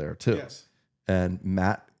Konjowskis were there too. Yes. And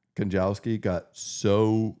Matt Konjowski got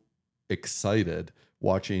so excited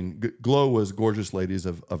watching. Glow was gorgeous ladies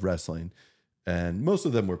of wrestling, and most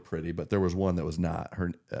of them were pretty, but there was one that was not.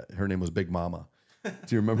 Her name was Big Mama.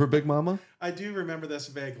 Do you remember Big Mama? I do remember this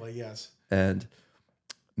vaguely, yes. And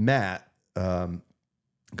Matt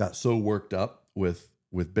got so worked up with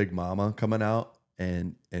Big Mama coming out,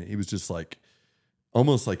 and he was just like,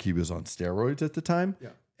 almost like he was on steroids at the time. Yeah.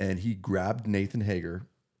 And he grabbed Nathan Hager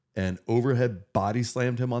and overhead body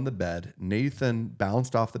slammed him on the bed. Nathan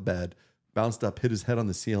bounced off the bed, bounced up, hit his head on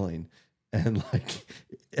the ceiling, and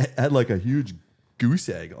had a huge goose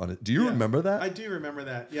egg on it. Do you remember that? I do remember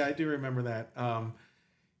that. Yeah, I do remember that.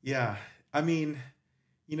 Yeah. I mean,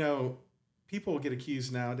 people get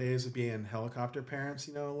accused nowadays of being helicopter parents,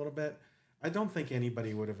 a little bit. I don't think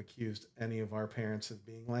anybody would have accused any of our parents of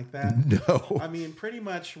being like that. No. I mean, pretty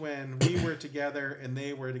much when we were together and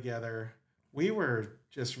they were together, we were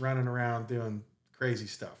just running around doing crazy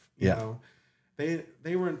stuff. You know,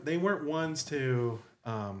 they weren't ones to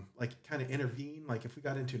kind of intervene. Like if we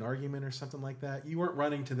got into an argument or something like that, you weren't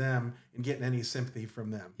running to them and getting any sympathy from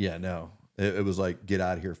them. Yeah, no. It was like, get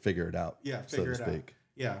out of here, figure it out. Yeah, figure it out.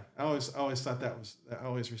 Yeah, I always thought I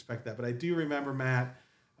always respect that. But I do remember Matt.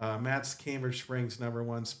 Matt's Cambridge Springs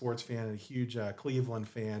 #1 sports fan and a huge Cleveland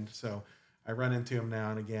fan. So I run into him now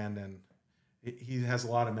and again, and he has a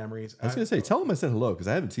lot of memories. I was going to say, tell him I said hello because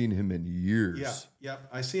I haven't seen him in years. Yeah, yep.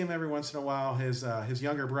 I see him every once in a while. His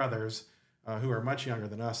younger brothers, who are much younger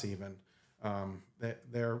than us even,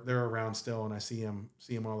 they're around still, and I see him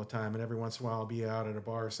all the time. And every once in a while, I'll be out at a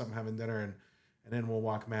bar or something having dinner, and then we'll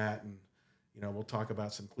walk Matt and. We'll talk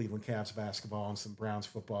about some Cleveland Cavs basketball and some Browns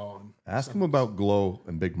football. And ask him about Glow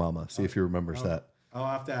and Big Mama. See if he remembers that. I'll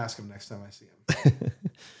have to ask him next time I see him.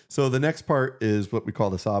 So the next part is what we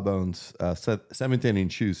call the Sawbones 7th inning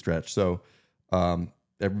shoe stretch. So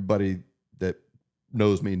everybody that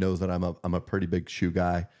knows me knows that I'm a pretty big shoe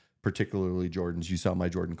guy, particularly Jordans. You saw my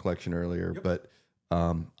Jordan collection earlier, but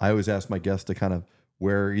I always ask my guests to kind of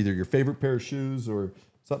wear either your favorite pair of shoes or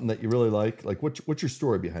something that you really like. Like, what's your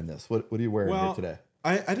story behind this? What are you wearing here today?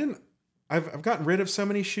 I've gotten rid of so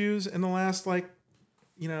many shoes in the last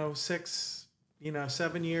 6,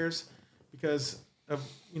 7 years because of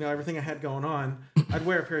everything I had going on. I'd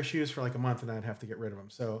wear a pair of shoes for like a month and I'd have to get rid of them.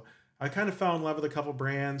 So I kind of fell in love with a couple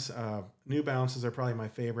brands. New Balances are probably my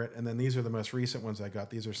favorite, and then these are the most recent ones I got.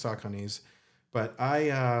 These are Sauconys, but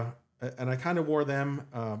I kind of wore them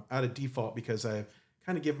out of default because I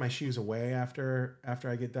kind of give my shoes away after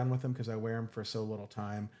I get done with them because I wear them for so little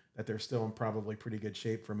time that they're still in probably pretty good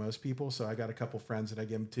shape for most people. So I got a couple friends that I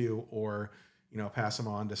give them to, or pass them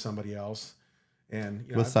on to somebody else. And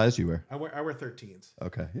what size do you wear? I wear 13s.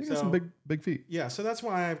 Okay, you got some big feet. Yeah, so that's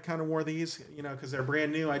why I kind of wore these, because they're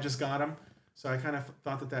brand new. I just got them, so I kind of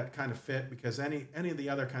thought that kind of fit because any of the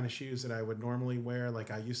other kind of shoes that I would normally wear,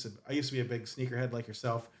 like I used to be a big sneakerhead like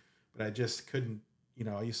yourself, but I just couldn't.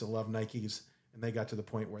 I used to love Nikes, and they got to the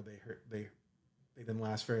point where they didn't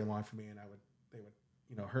last very long for me, and they would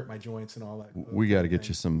hurt my joints and all that. We got to get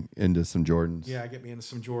you into some Jordans. Yeah, get me into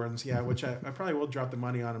some Jordans. Yeah, which I probably will drop the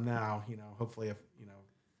money on them now. Hopefully if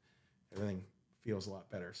everything feels a lot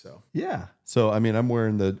better. So yeah. So I mean, I'm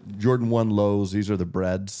wearing the Jordan 1 lows. These are the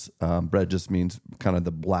breads. Bread just means kind of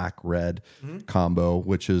the black red combo,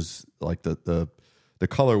 which is like the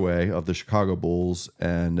colorway of the Chicago Bulls.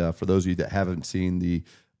 And for those of you that haven't seen the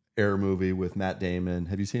Air movie with Matt Damon.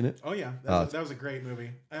 Have you seen it? Oh, yeah. That was a great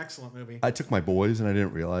movie. Excellent movie. I took my boys and I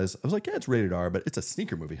didn't realize. I was like, yeah, it's rated R, but it's a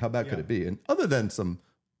sneaker movie. How bad could it be? And other than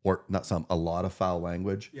a lot of foul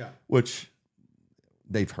language, which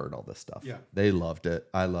they've heard all this stuff. Yeah. They loved it.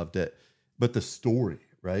 I loved it. But the story,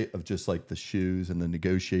 right, of just like the shoes and the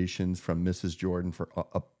negotiations from Mrs. Jordan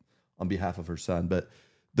on behalf of her son. But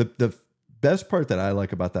the best part that I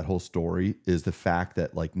like about that whole story is the fact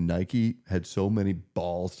that like Nike had so many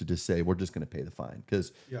balls to just say, we're just going to pay the fine.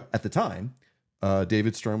 Because at the time,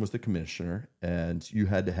 David Stern was the commissioner and you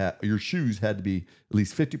had to have, your shoes had to be at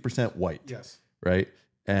least 50% white. Yes. Right.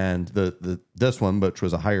 And this one, which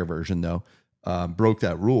was a higher version though, broke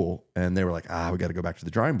that rule and they were like, we got to go back to the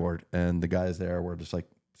drawing board. And the guys there were just like,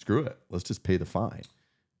 screw it. Let's just pay the fine.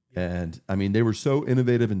 And I mean, they were so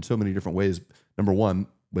innovative in so many different ways. Number one,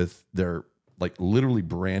 with their like literally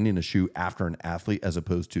branding a shoe after an athlete as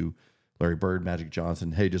opposed to Larry Bird, Magic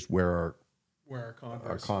Johnson. Hey, just wear our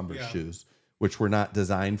Converse shoes, which were not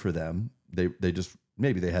designed for them. They just,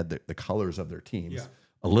 maybe they had the colors of their teams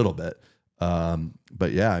a little bit.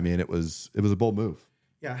 But yeah, I mean, it was a bold move.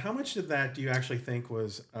 Yeah. How much of that do you actually think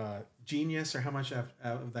was genius, or how much out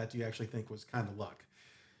of that do you actually think was kind of luck?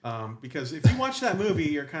 Because if you watch that movie,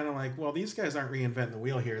 you're kind of like, well, these guys aren't reinventing the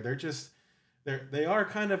wheel here. They are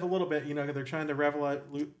kind of a little bit, they're trying to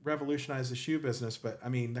revolutionize the shoe business. But I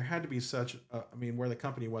mean, there had to be where the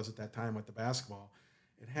company was at that time with the basketball,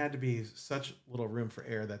 it had to be such little room for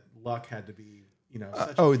error that luck had to be,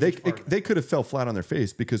 they could have fell flat on their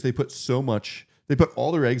face because they put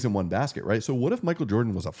all their eggs in one basket, right? So what if Michael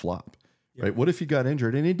Jordan was a flop, right? What if he got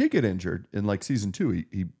injured, and he did get injured in like season 2,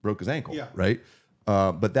 he broke his ankle, right?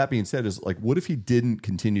 But that being said, is like, what if he didn't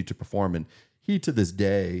continue to perform? And he to this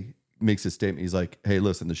day makes a statement. He's like, hey,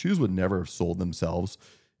 listen, the shoes would never have sold themselves.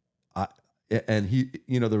 And he,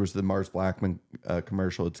 there was the Mars Blackman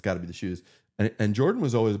commercial. It's got to be the shoes. And Jordan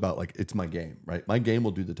was always about like, it's my game, right? My game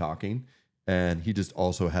will do the talking. And he just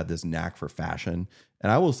also had this knack for fashion.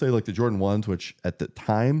 And I will say like the Jordan 1s, which at the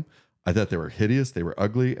time I thought they were hideous. They were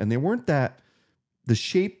ugly and they weren't that, the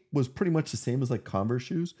shape was pretty much the same as like Converse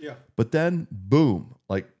shoes. Yeah. But then boom,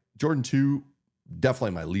 like Jordan 2,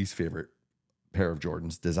 definitely my least favorite pair of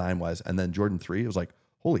Jordans design wise. And then Jordan 3, it was like,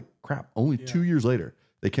 holy crap. Only 2 years later,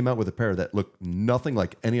 they came out with a pair that looked nothing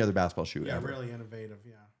like any other basketball shoe ever. Really innovative.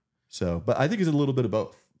 Yeah. So, but I think it's a little bit of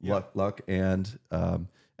both luck. And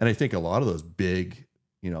I think a lot of those big,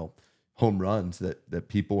 home runs that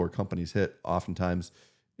people or companies hit, oftentimes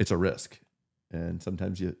it's a risk. And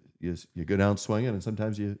sometimes you go down swinging and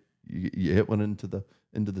sometimes you hit one into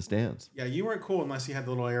the stands. Yeah, you weren't cool unless you had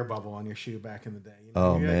the little air bubble on your shoe back in the day.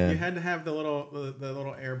 Man, you had to have the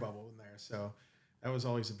little air bubble in there. So that was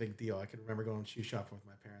always a big deal. I could remember going shoe shopping with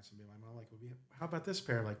my parents and being like, "Mom, how about this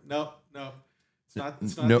pair?" Like, no, it's not.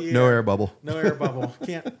 No air bubble. No air bubble.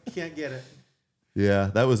 Can't get it.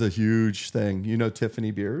 Yeah, that was a huge thing.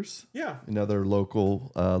 Tiffany Beers? Yeah, another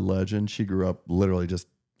local legend. She grew up literally just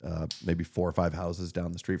maybe 4 or 5 houses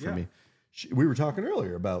down the street from me. We were talking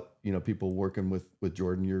earlier about people working with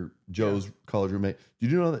Jordan, Joe's college roommate.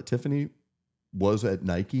 Did you know that Tiffany was at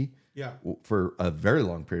Nike for a very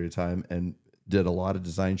long period of time and did a lot of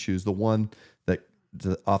design shoes. The one that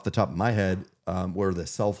off the top of my head were the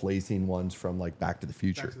self-lacing ones from like Back to the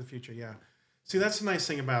Future. Back to the Future, yeah. See, that's the nice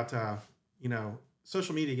thing about,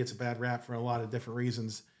 social media gets a bad rap for a lot of different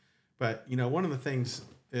reasons. But, one of the things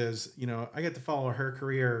is, I get to follow her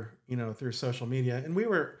career, through social media. And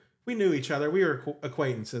we knew each other. We were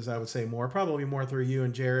acquaintances, I would say probably more through you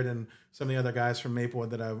and Jared and some of the other guys from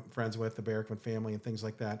Maplewood that I'm friends with, the Barrickman family and things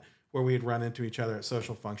like that, where we'd run into each other at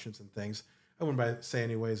social functions and things. I wouldn't say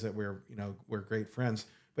anyways that we're great friends,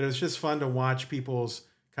 but it was just fun to watch people's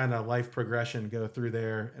kind of life progression go through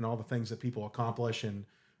there and all the things that people accomplish and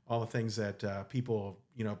all the things that people,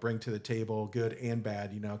 bring to the table, good and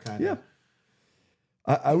bad, kind of. Yeah.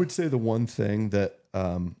 I would say the one thing that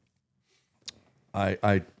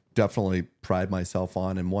I definitely pride myself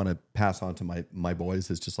on and want to pass on to my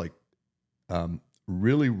boys is just like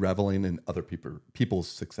really reveling in other people's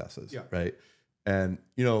successes. Yeah. Right. And,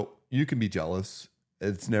 you can be jealous.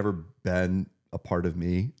 It's never been a part of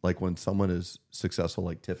me. Like when someone is successful,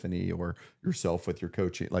 like Tiffany or yourself with your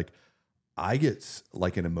coaching, like I get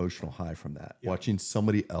like an emotional high from that. Yeah. Watching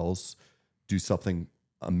somebody else do something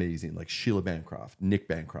amazing, like Sheila Bancroft, Nick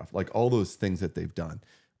Bancroft, like all those things that they've done.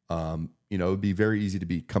 It'd be very easy to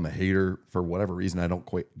become a hater for whatever reason. I don't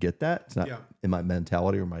quite get that. It's not in my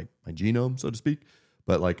mentality or my genome, so to speak.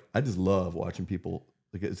 But like, I just love watching people.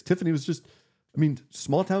 Like Tiffany was just,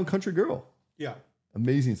 small town country girl. Yeah.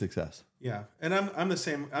 Amazing success. Yeah. And I'm the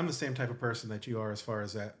same type of person that you are as far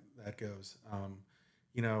as that goes.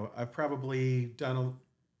 I've probably done,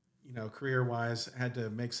 career wise, had to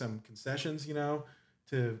make some concessions,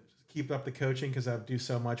 to keep up the coaching because I do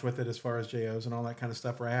so much with it as far as JOs and all that kind of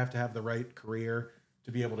stuff where I have to have the right career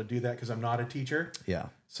to be able to do that because I'm not a teacher. Yeah.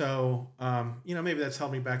 So, maybe that's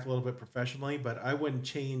held me back a little bit professionally, but I wouldn't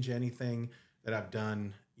change anything that I've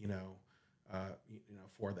done,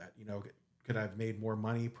 for that. Could I have made more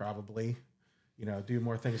money? Probably, do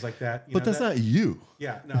more things like that. But that's not you.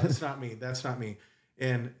 Yeah, no, that's not me. That's not me.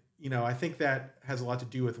 And, I think that has a lot to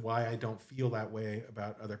do with why I don't feel that way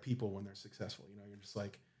about other people when they're successful. You're just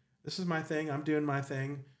like, this is my thing. I'm doing my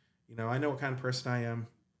thing. I know what kind of person I am.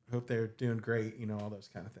 I hope they're doing great, all those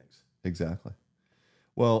kind of things. Exactly.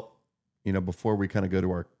 Well, before we kind of go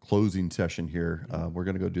to our closing session here, we're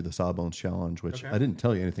going to go do the Sawbones Challenge, which I didn't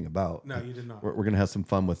tell you anything about. No, you did not. We're going to have some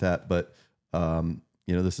fun with that. But,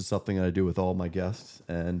 this is something that I do with all my guests,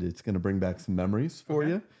 and it's going to bring back some memories for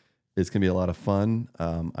you. It's going to be a lot of fun.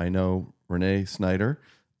 I know Renee Snyder,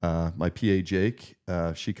 my PA Jake,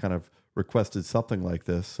 she kind of requested something like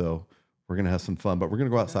this. So we're going to have some fun, but we're going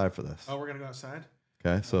to go outside for this. Oh, we're going to go outside?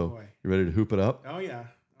 Okay. So you ready to hoop it up? Oh, yeah.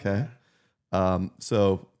 Okay.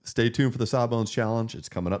 So stay tuned for the Sawbones Challenge. It's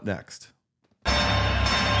coming up next. Ladies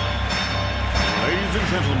and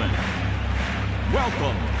gentlemen,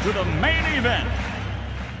 welcome to the main event.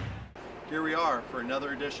 Here we are for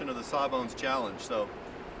another edition of the Sawbones Challenge. So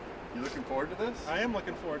you looking forward to this? I am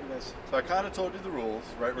looking forward to this. So I kind of told you the rules,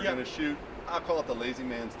 right? We're going to shoot, I'll call it the lazy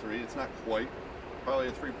man's three. It's not quite, probably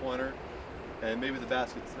a three-pointer. And maybe the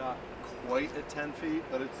basket's not quite at 10 feet,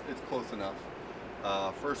 but it's close enough.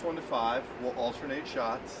 First one to five, we'll alternate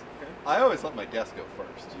shots. Okay. I always let my guests go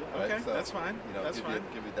first. Right? Okay, So, that's fine. That's fine.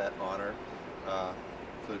 Give you that honor.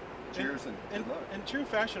 So cheers and good luck. In true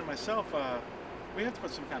fashion of myself, we have to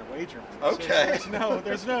put some kind of wager on it. Okay. So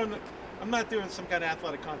there's no, I'm not doing some kind of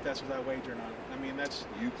athletic contest without wagering on it. I mean,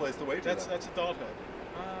 You place the wager. that's adulthood.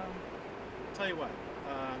 I'll tell you what,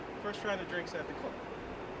 first round of drinks at the club.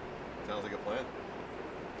 Sounds like a plan.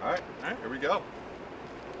 All right, here we go.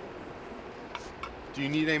 Do you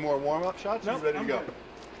need any more warm-up shots? Nope, You ready I'm to go?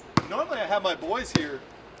 good. Normally I have my boys here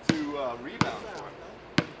to rebound for me.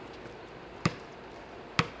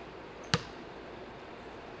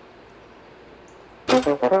 I was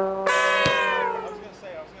gonna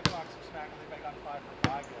talk some smack when they got 5 for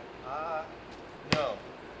 5 yet. No.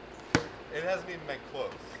 It hasn't even been close.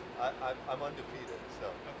 I'm undefeated, so.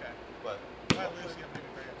 Okay. But If I lose, you'll make me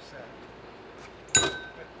very upset.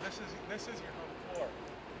 But this is your home floor.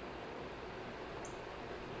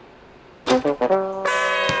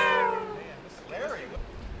 there you go.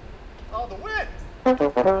 Oh, the win!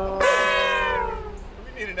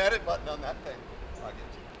 We need an edit button on that thing. I'll get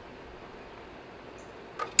you.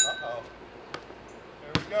 Uh-oh.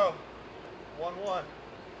 There we go. 1-1.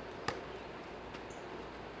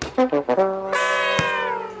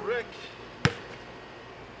 Rick.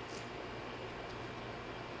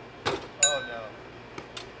 Oh, no.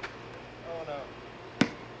 Oh, no.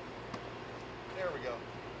 There we go.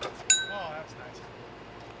 Oh, that's nice.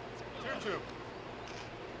 2-2.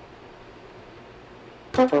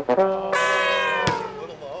 A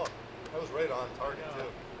little long. That was right on target,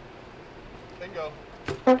 too. Bingo.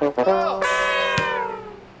 Oh!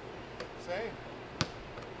 Same.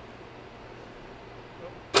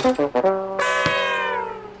 Could have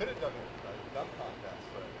done a dunk contest,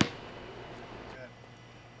 but.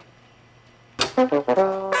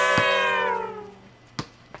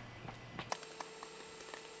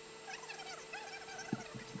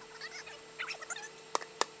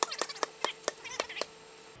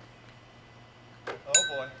 Oh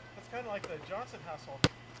boy. It's kind of like the Johnson household.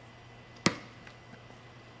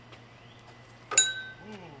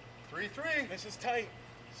 Ooh, 3-3. this is tight.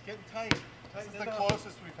 It's getting tight. This is Tighten the it up.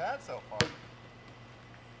 closest we've had so far.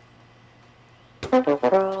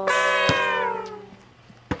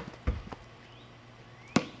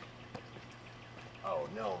 Oh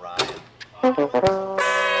no, Ryan.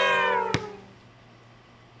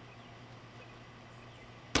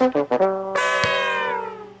 Too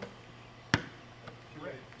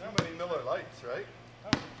many Miller Lights, right?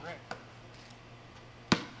 That was great.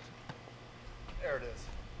 There it is.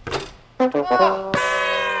 Ah!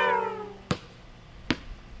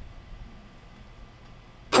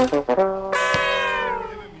 Giving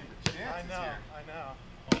me the chances here. I know.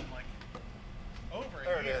 Oh, I'm like over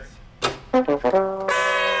There it here. is.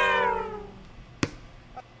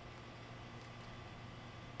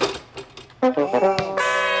 And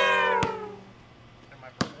my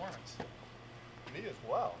performance. Me as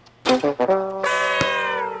well. And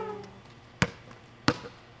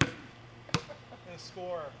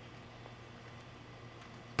score.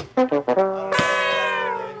 I don't know. It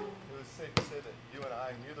was safe to say that you and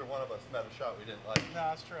I, neither one of us met a shot we didn't like. No,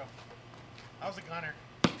 that's true. I was a gunner.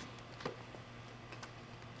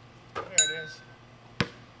 There it is.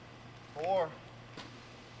 4.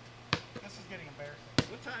 This is getting embarrassing.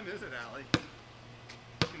 What time is it, Allie?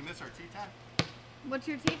 Gonna miss our tea time? What's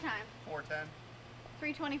your tea time? 4:10.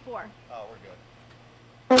 3:24. Oh, we're good.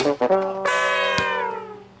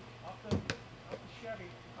 Off the Chevy.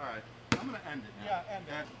 All right, I'm gonna end it now. Yeah, end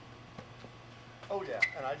it. Oh yeah,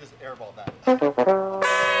 and I just airballed that. Comes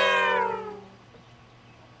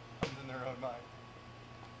in their own mind.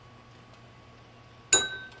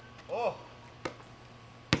 Oh,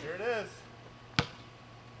 here it is.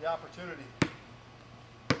 The opportunity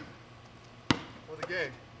for the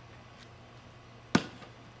game.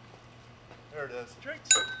 There it is. Drinks.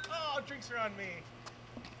 Oh, drinks are on me.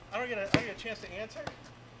 I don't get a chance to answer.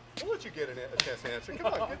 We'll let you get a chance to answer.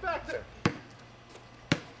 Come on, get back there.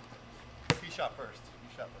 He shot first. You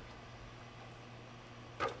shot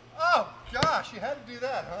first. Oh, gosh, you had to do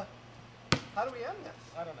that, huh? How do we end this?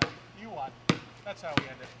 I don't know. You won. That's how we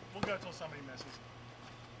end it. We'll go till somebody misses.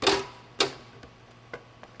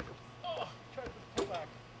 Oh, try to pull back.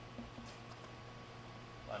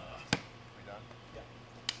 We done? Yeah.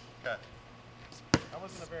 Okay. That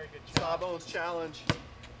wasn't a very good challenge. Sawbones challenge.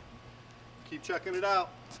 Keep checking it out.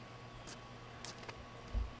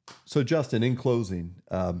 So, Justin, in closing,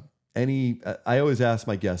 I always ask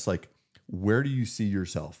my guests, like, where do you see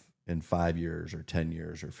yourself in 5 years or 10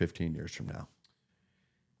 years or 15 years from now?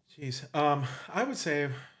 Jeez. I would say,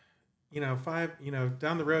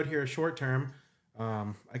 down the road here, short term,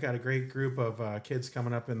 I got a great group of kids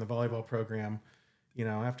coming up in the volleyball program.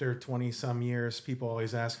 After 20 some years, people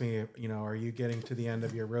always ask me, are you getting to the end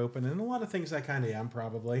of your rope? And in a lot of things I kind of am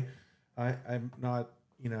probably. I'm not,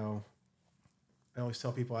 I always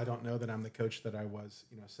tell people I don't know that I'm the coach that I was,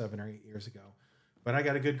 7 or 8 years ago. But I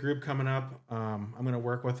got a good group coming up. I'm going to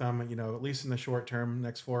work with them, at least in the short term,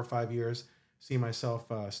 next 4 or 5 years, see myself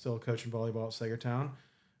still coaching volleyball at Sagertown.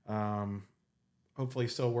 Hopefully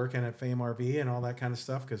still working at Fame RV and all that kind of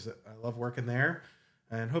stuff because I love working there.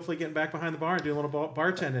 And hopefully getting back behind the bar and doing a little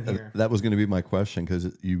bartending here. That was going to be my question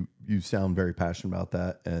because you sound very passionate about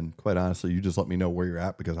that. And quite honestly, you just let me know where you're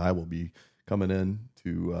at because I will be coming in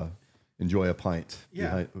to enjoy a pint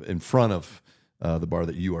in front of the bar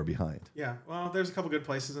that you are behind. Yeah, well, there's a couple good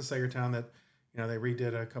places in Sagertown that they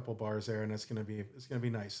redid a couple bars there, and it's gonna be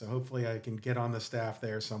nice. So hopefully I can get on the staff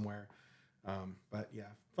there somewhere. But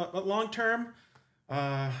long term.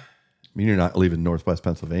 I mean, you're not leaving Northwest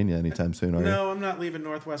Pennsylvania anytime soon, are you? No, I'm not leaving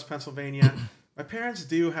Northwest Pennsylvania. My parents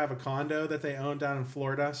do have a condo that they own down in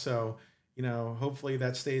Florida, so hopefully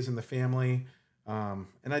that stays in the family. And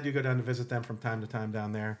I do go down to visit them from time to time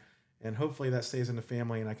down there. And hopefully that stays in the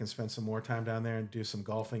family and I can spend some more time down there and do some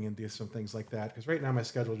golfing and do some things like that. Because right now my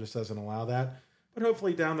schedule just doesn't allow that. But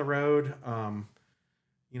hopefully down the road, a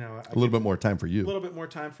little bit more time for you. A little bit more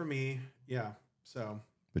time for me. Yeah. So.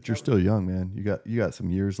 But you're still young, man. You got some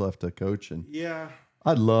years left to coach. And yeah.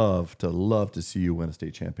 I'd love to see you win a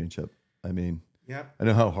state championship. I mean, yeah. I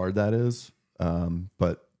know how hard that is.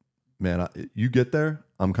 But man, you get there,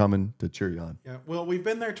 I'm coming to cheer you on. Yeah. Well, we've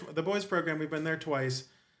been there. The boys program, we've been there twice.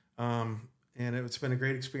 And it's been a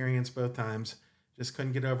great experience both times. Just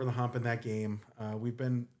couldn't get over the hump in that game. We've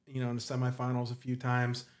been, in the semifinals a few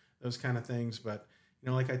times, those kind of things. But,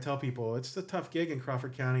 like I tell people, it's a tough gig in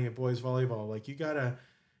Crawford County at boys volleyball. Like you gotta,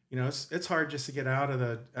 it's hard just to get out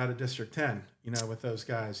of District 10, with those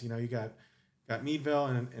guys. You got Meadville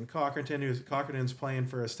and Cochrane's playing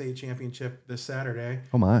for a state championship this Saturday.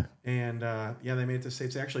 Oh my! And they made it to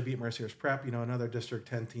states. They actually beat Mercier's Prep, another District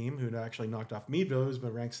 10 team who actually knocked off Meadville, who's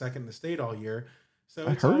been ranked second in the state all year. So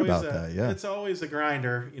I heard about that. Yeah, it's always a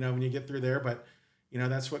grinder, when you get through there. But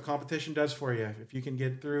that's what competition does for you. If you can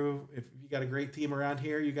get through, if you got a great team around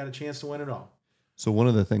here, you got a chance to win it all. So one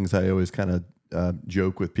of the things I always kind of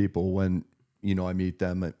joke with people when I meet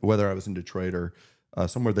them, whether I was in Detroit or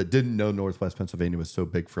somewhere that didn't know Northwest Pennsylvania was so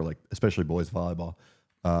big for especially boys volleyball.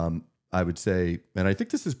 I would say, and I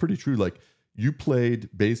think this is pretty true. Like you played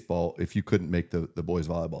baseball if you couldn't make the boys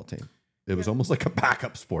volleyball team. It was almost like a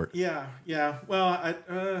backup sport. Yeah. Well,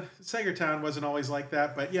 Sagertown wasn't always like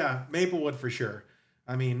that, but yeah, Maplewood for sure.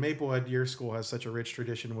 I mean, Maplewood, your school has such a rich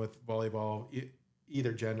tradition with volleyball,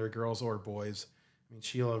 either gender, girls or boys. I mean,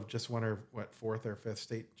 Sheila just won her fourth or fifth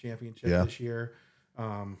state championship this year.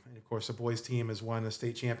 And of course, the boys team has won a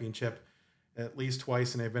state championship at least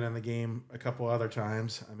twice, and they've been in the game a couple other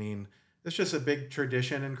times. I mean, it's just a big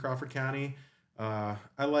tradition in Crawford County.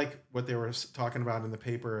 I like what they were talking about in the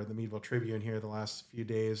paper, the Meadville Tribune here the last few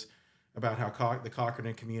days, about how the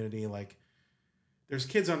Cochrane community, there's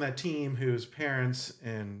kids on that team whose parents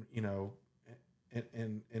and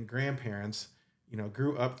grandparents,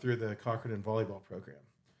 grew up through the Cochrane volleyball program.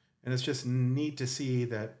 And it's just neat to see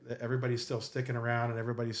that everybody's still sticking around and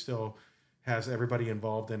everybody still has everybody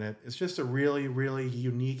involved in it. It's just a really, really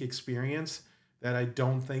unique experience that I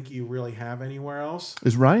don't think you really have anywhere else.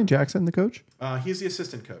 Is Ryan Jackson the coach? He's the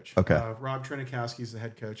assistant coach. Okay. Rob Trinikowski is the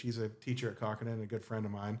head coach. He's a teacher at Cochrane and a good friend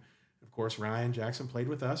of mine. Of course, Ryan Jackson played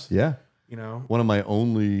with us. Yeah. One of my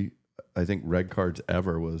only, I think, red cards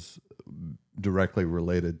ever was directly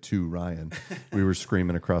related to Ryan. We were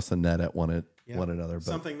screaming across the net at one another. But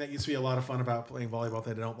something that used to be a lot of fun about playing volleyball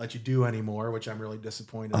that they don't let you do anymore, which I'm really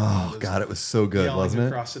disappointed. Oh God, it was so good, wasn't it?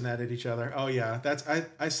 Across the net at each other. Oh yeah,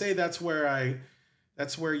 I say that's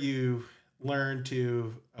where you learn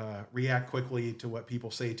to react quickly to what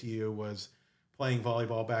people say to you. Was playing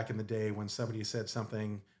volleyball back in the day when somebody said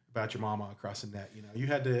something about your mama across the net. You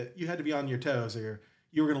had to be on your toes or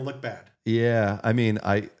you were going to look bad. Yeah, I mean,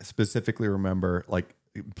 I specifically remember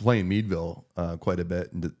playing Meadville quite a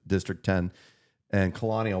bit in District 10. And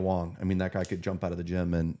Kalani Wong, I mean, that guy could jump out of the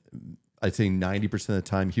gym, and I'd say 90% of the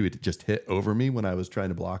time he would just hit over me when I was trying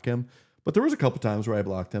to block him. But there was a couple times where I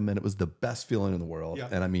blocked him, and it was the best feeling in the world. Yeah.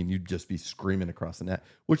 And I mean, you'd just be screaming across the net,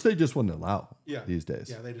 which they just wouldn't allow these days.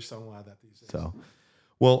 Yeah, they just don't allow that these days. So,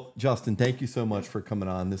 well, Justin, thank you so much for coming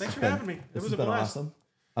on. Thanks for having me. It was a blast. Awesome.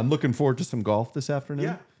 I'm looking forward to some golf this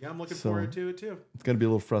afternoon. Yeah, I'm looking forward to it too. It's going to be a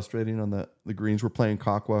little frustrating on the greens. We're playing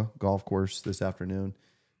Kakwa Golf Course this afternoon,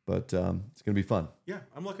 but it's going to be fun. Yeah,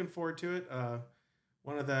 I'm looking forward to it.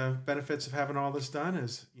 One of the benefits of having all this done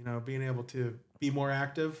is, being able to be more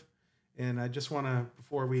active. And I just want to,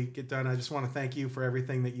 before we get done, I just want to thank you for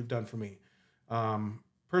everything that you've done for me.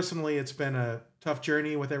 Personally, it's been a tough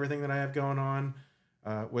journey with everything that I have going on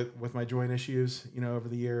with my joint issues, over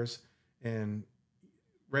the years. And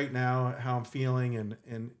right now, how I'm feeling,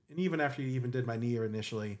 and even after you even did my knee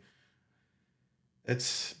initially,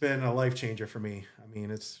 it's been a life changer for me. I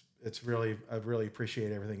mean, I really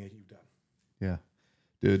appreciate everything that you've done. Yeah,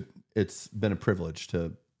 dude, it's been a privilege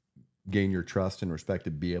to gain your trust and respect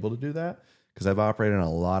to be able to do that, because I've operated on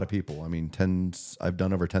a lot of people. I mean, I've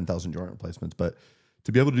done over 10,000 joint replacements, but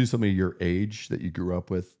to be able to do something your age that you grew up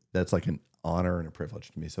with, that's like an honor and a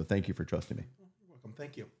privilege to me. So thank you for trusting me. You're welcome.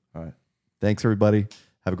 Thank you. All right. Thanks, everybody.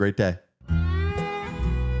 Have a great day. Well,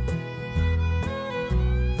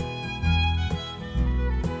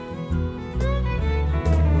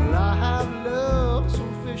 I have loved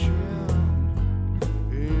some fishing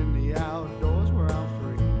in the outdoors where I'm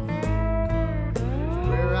free. It's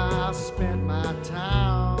where I spent my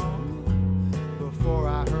time before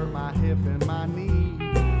I hurt my hip and my knee.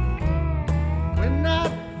 When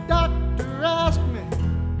that doctor asked me,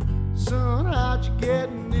 son, how'd you get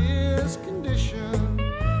in this condition?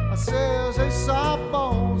 I says, they soft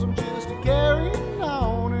bones, I'm just carrying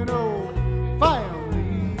on an old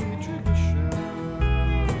family tradition.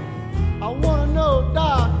 I wanna know,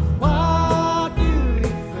 Doc, why do you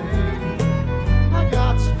think I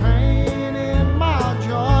got some pain in my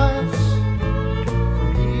joints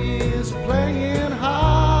from years of playing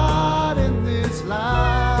hard in this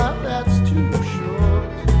life that's too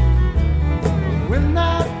short?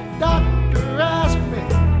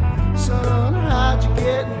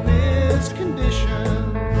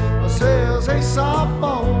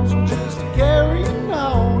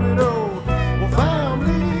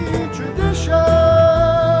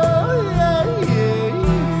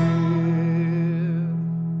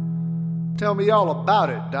 Tell me all about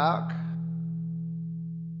it, Doc.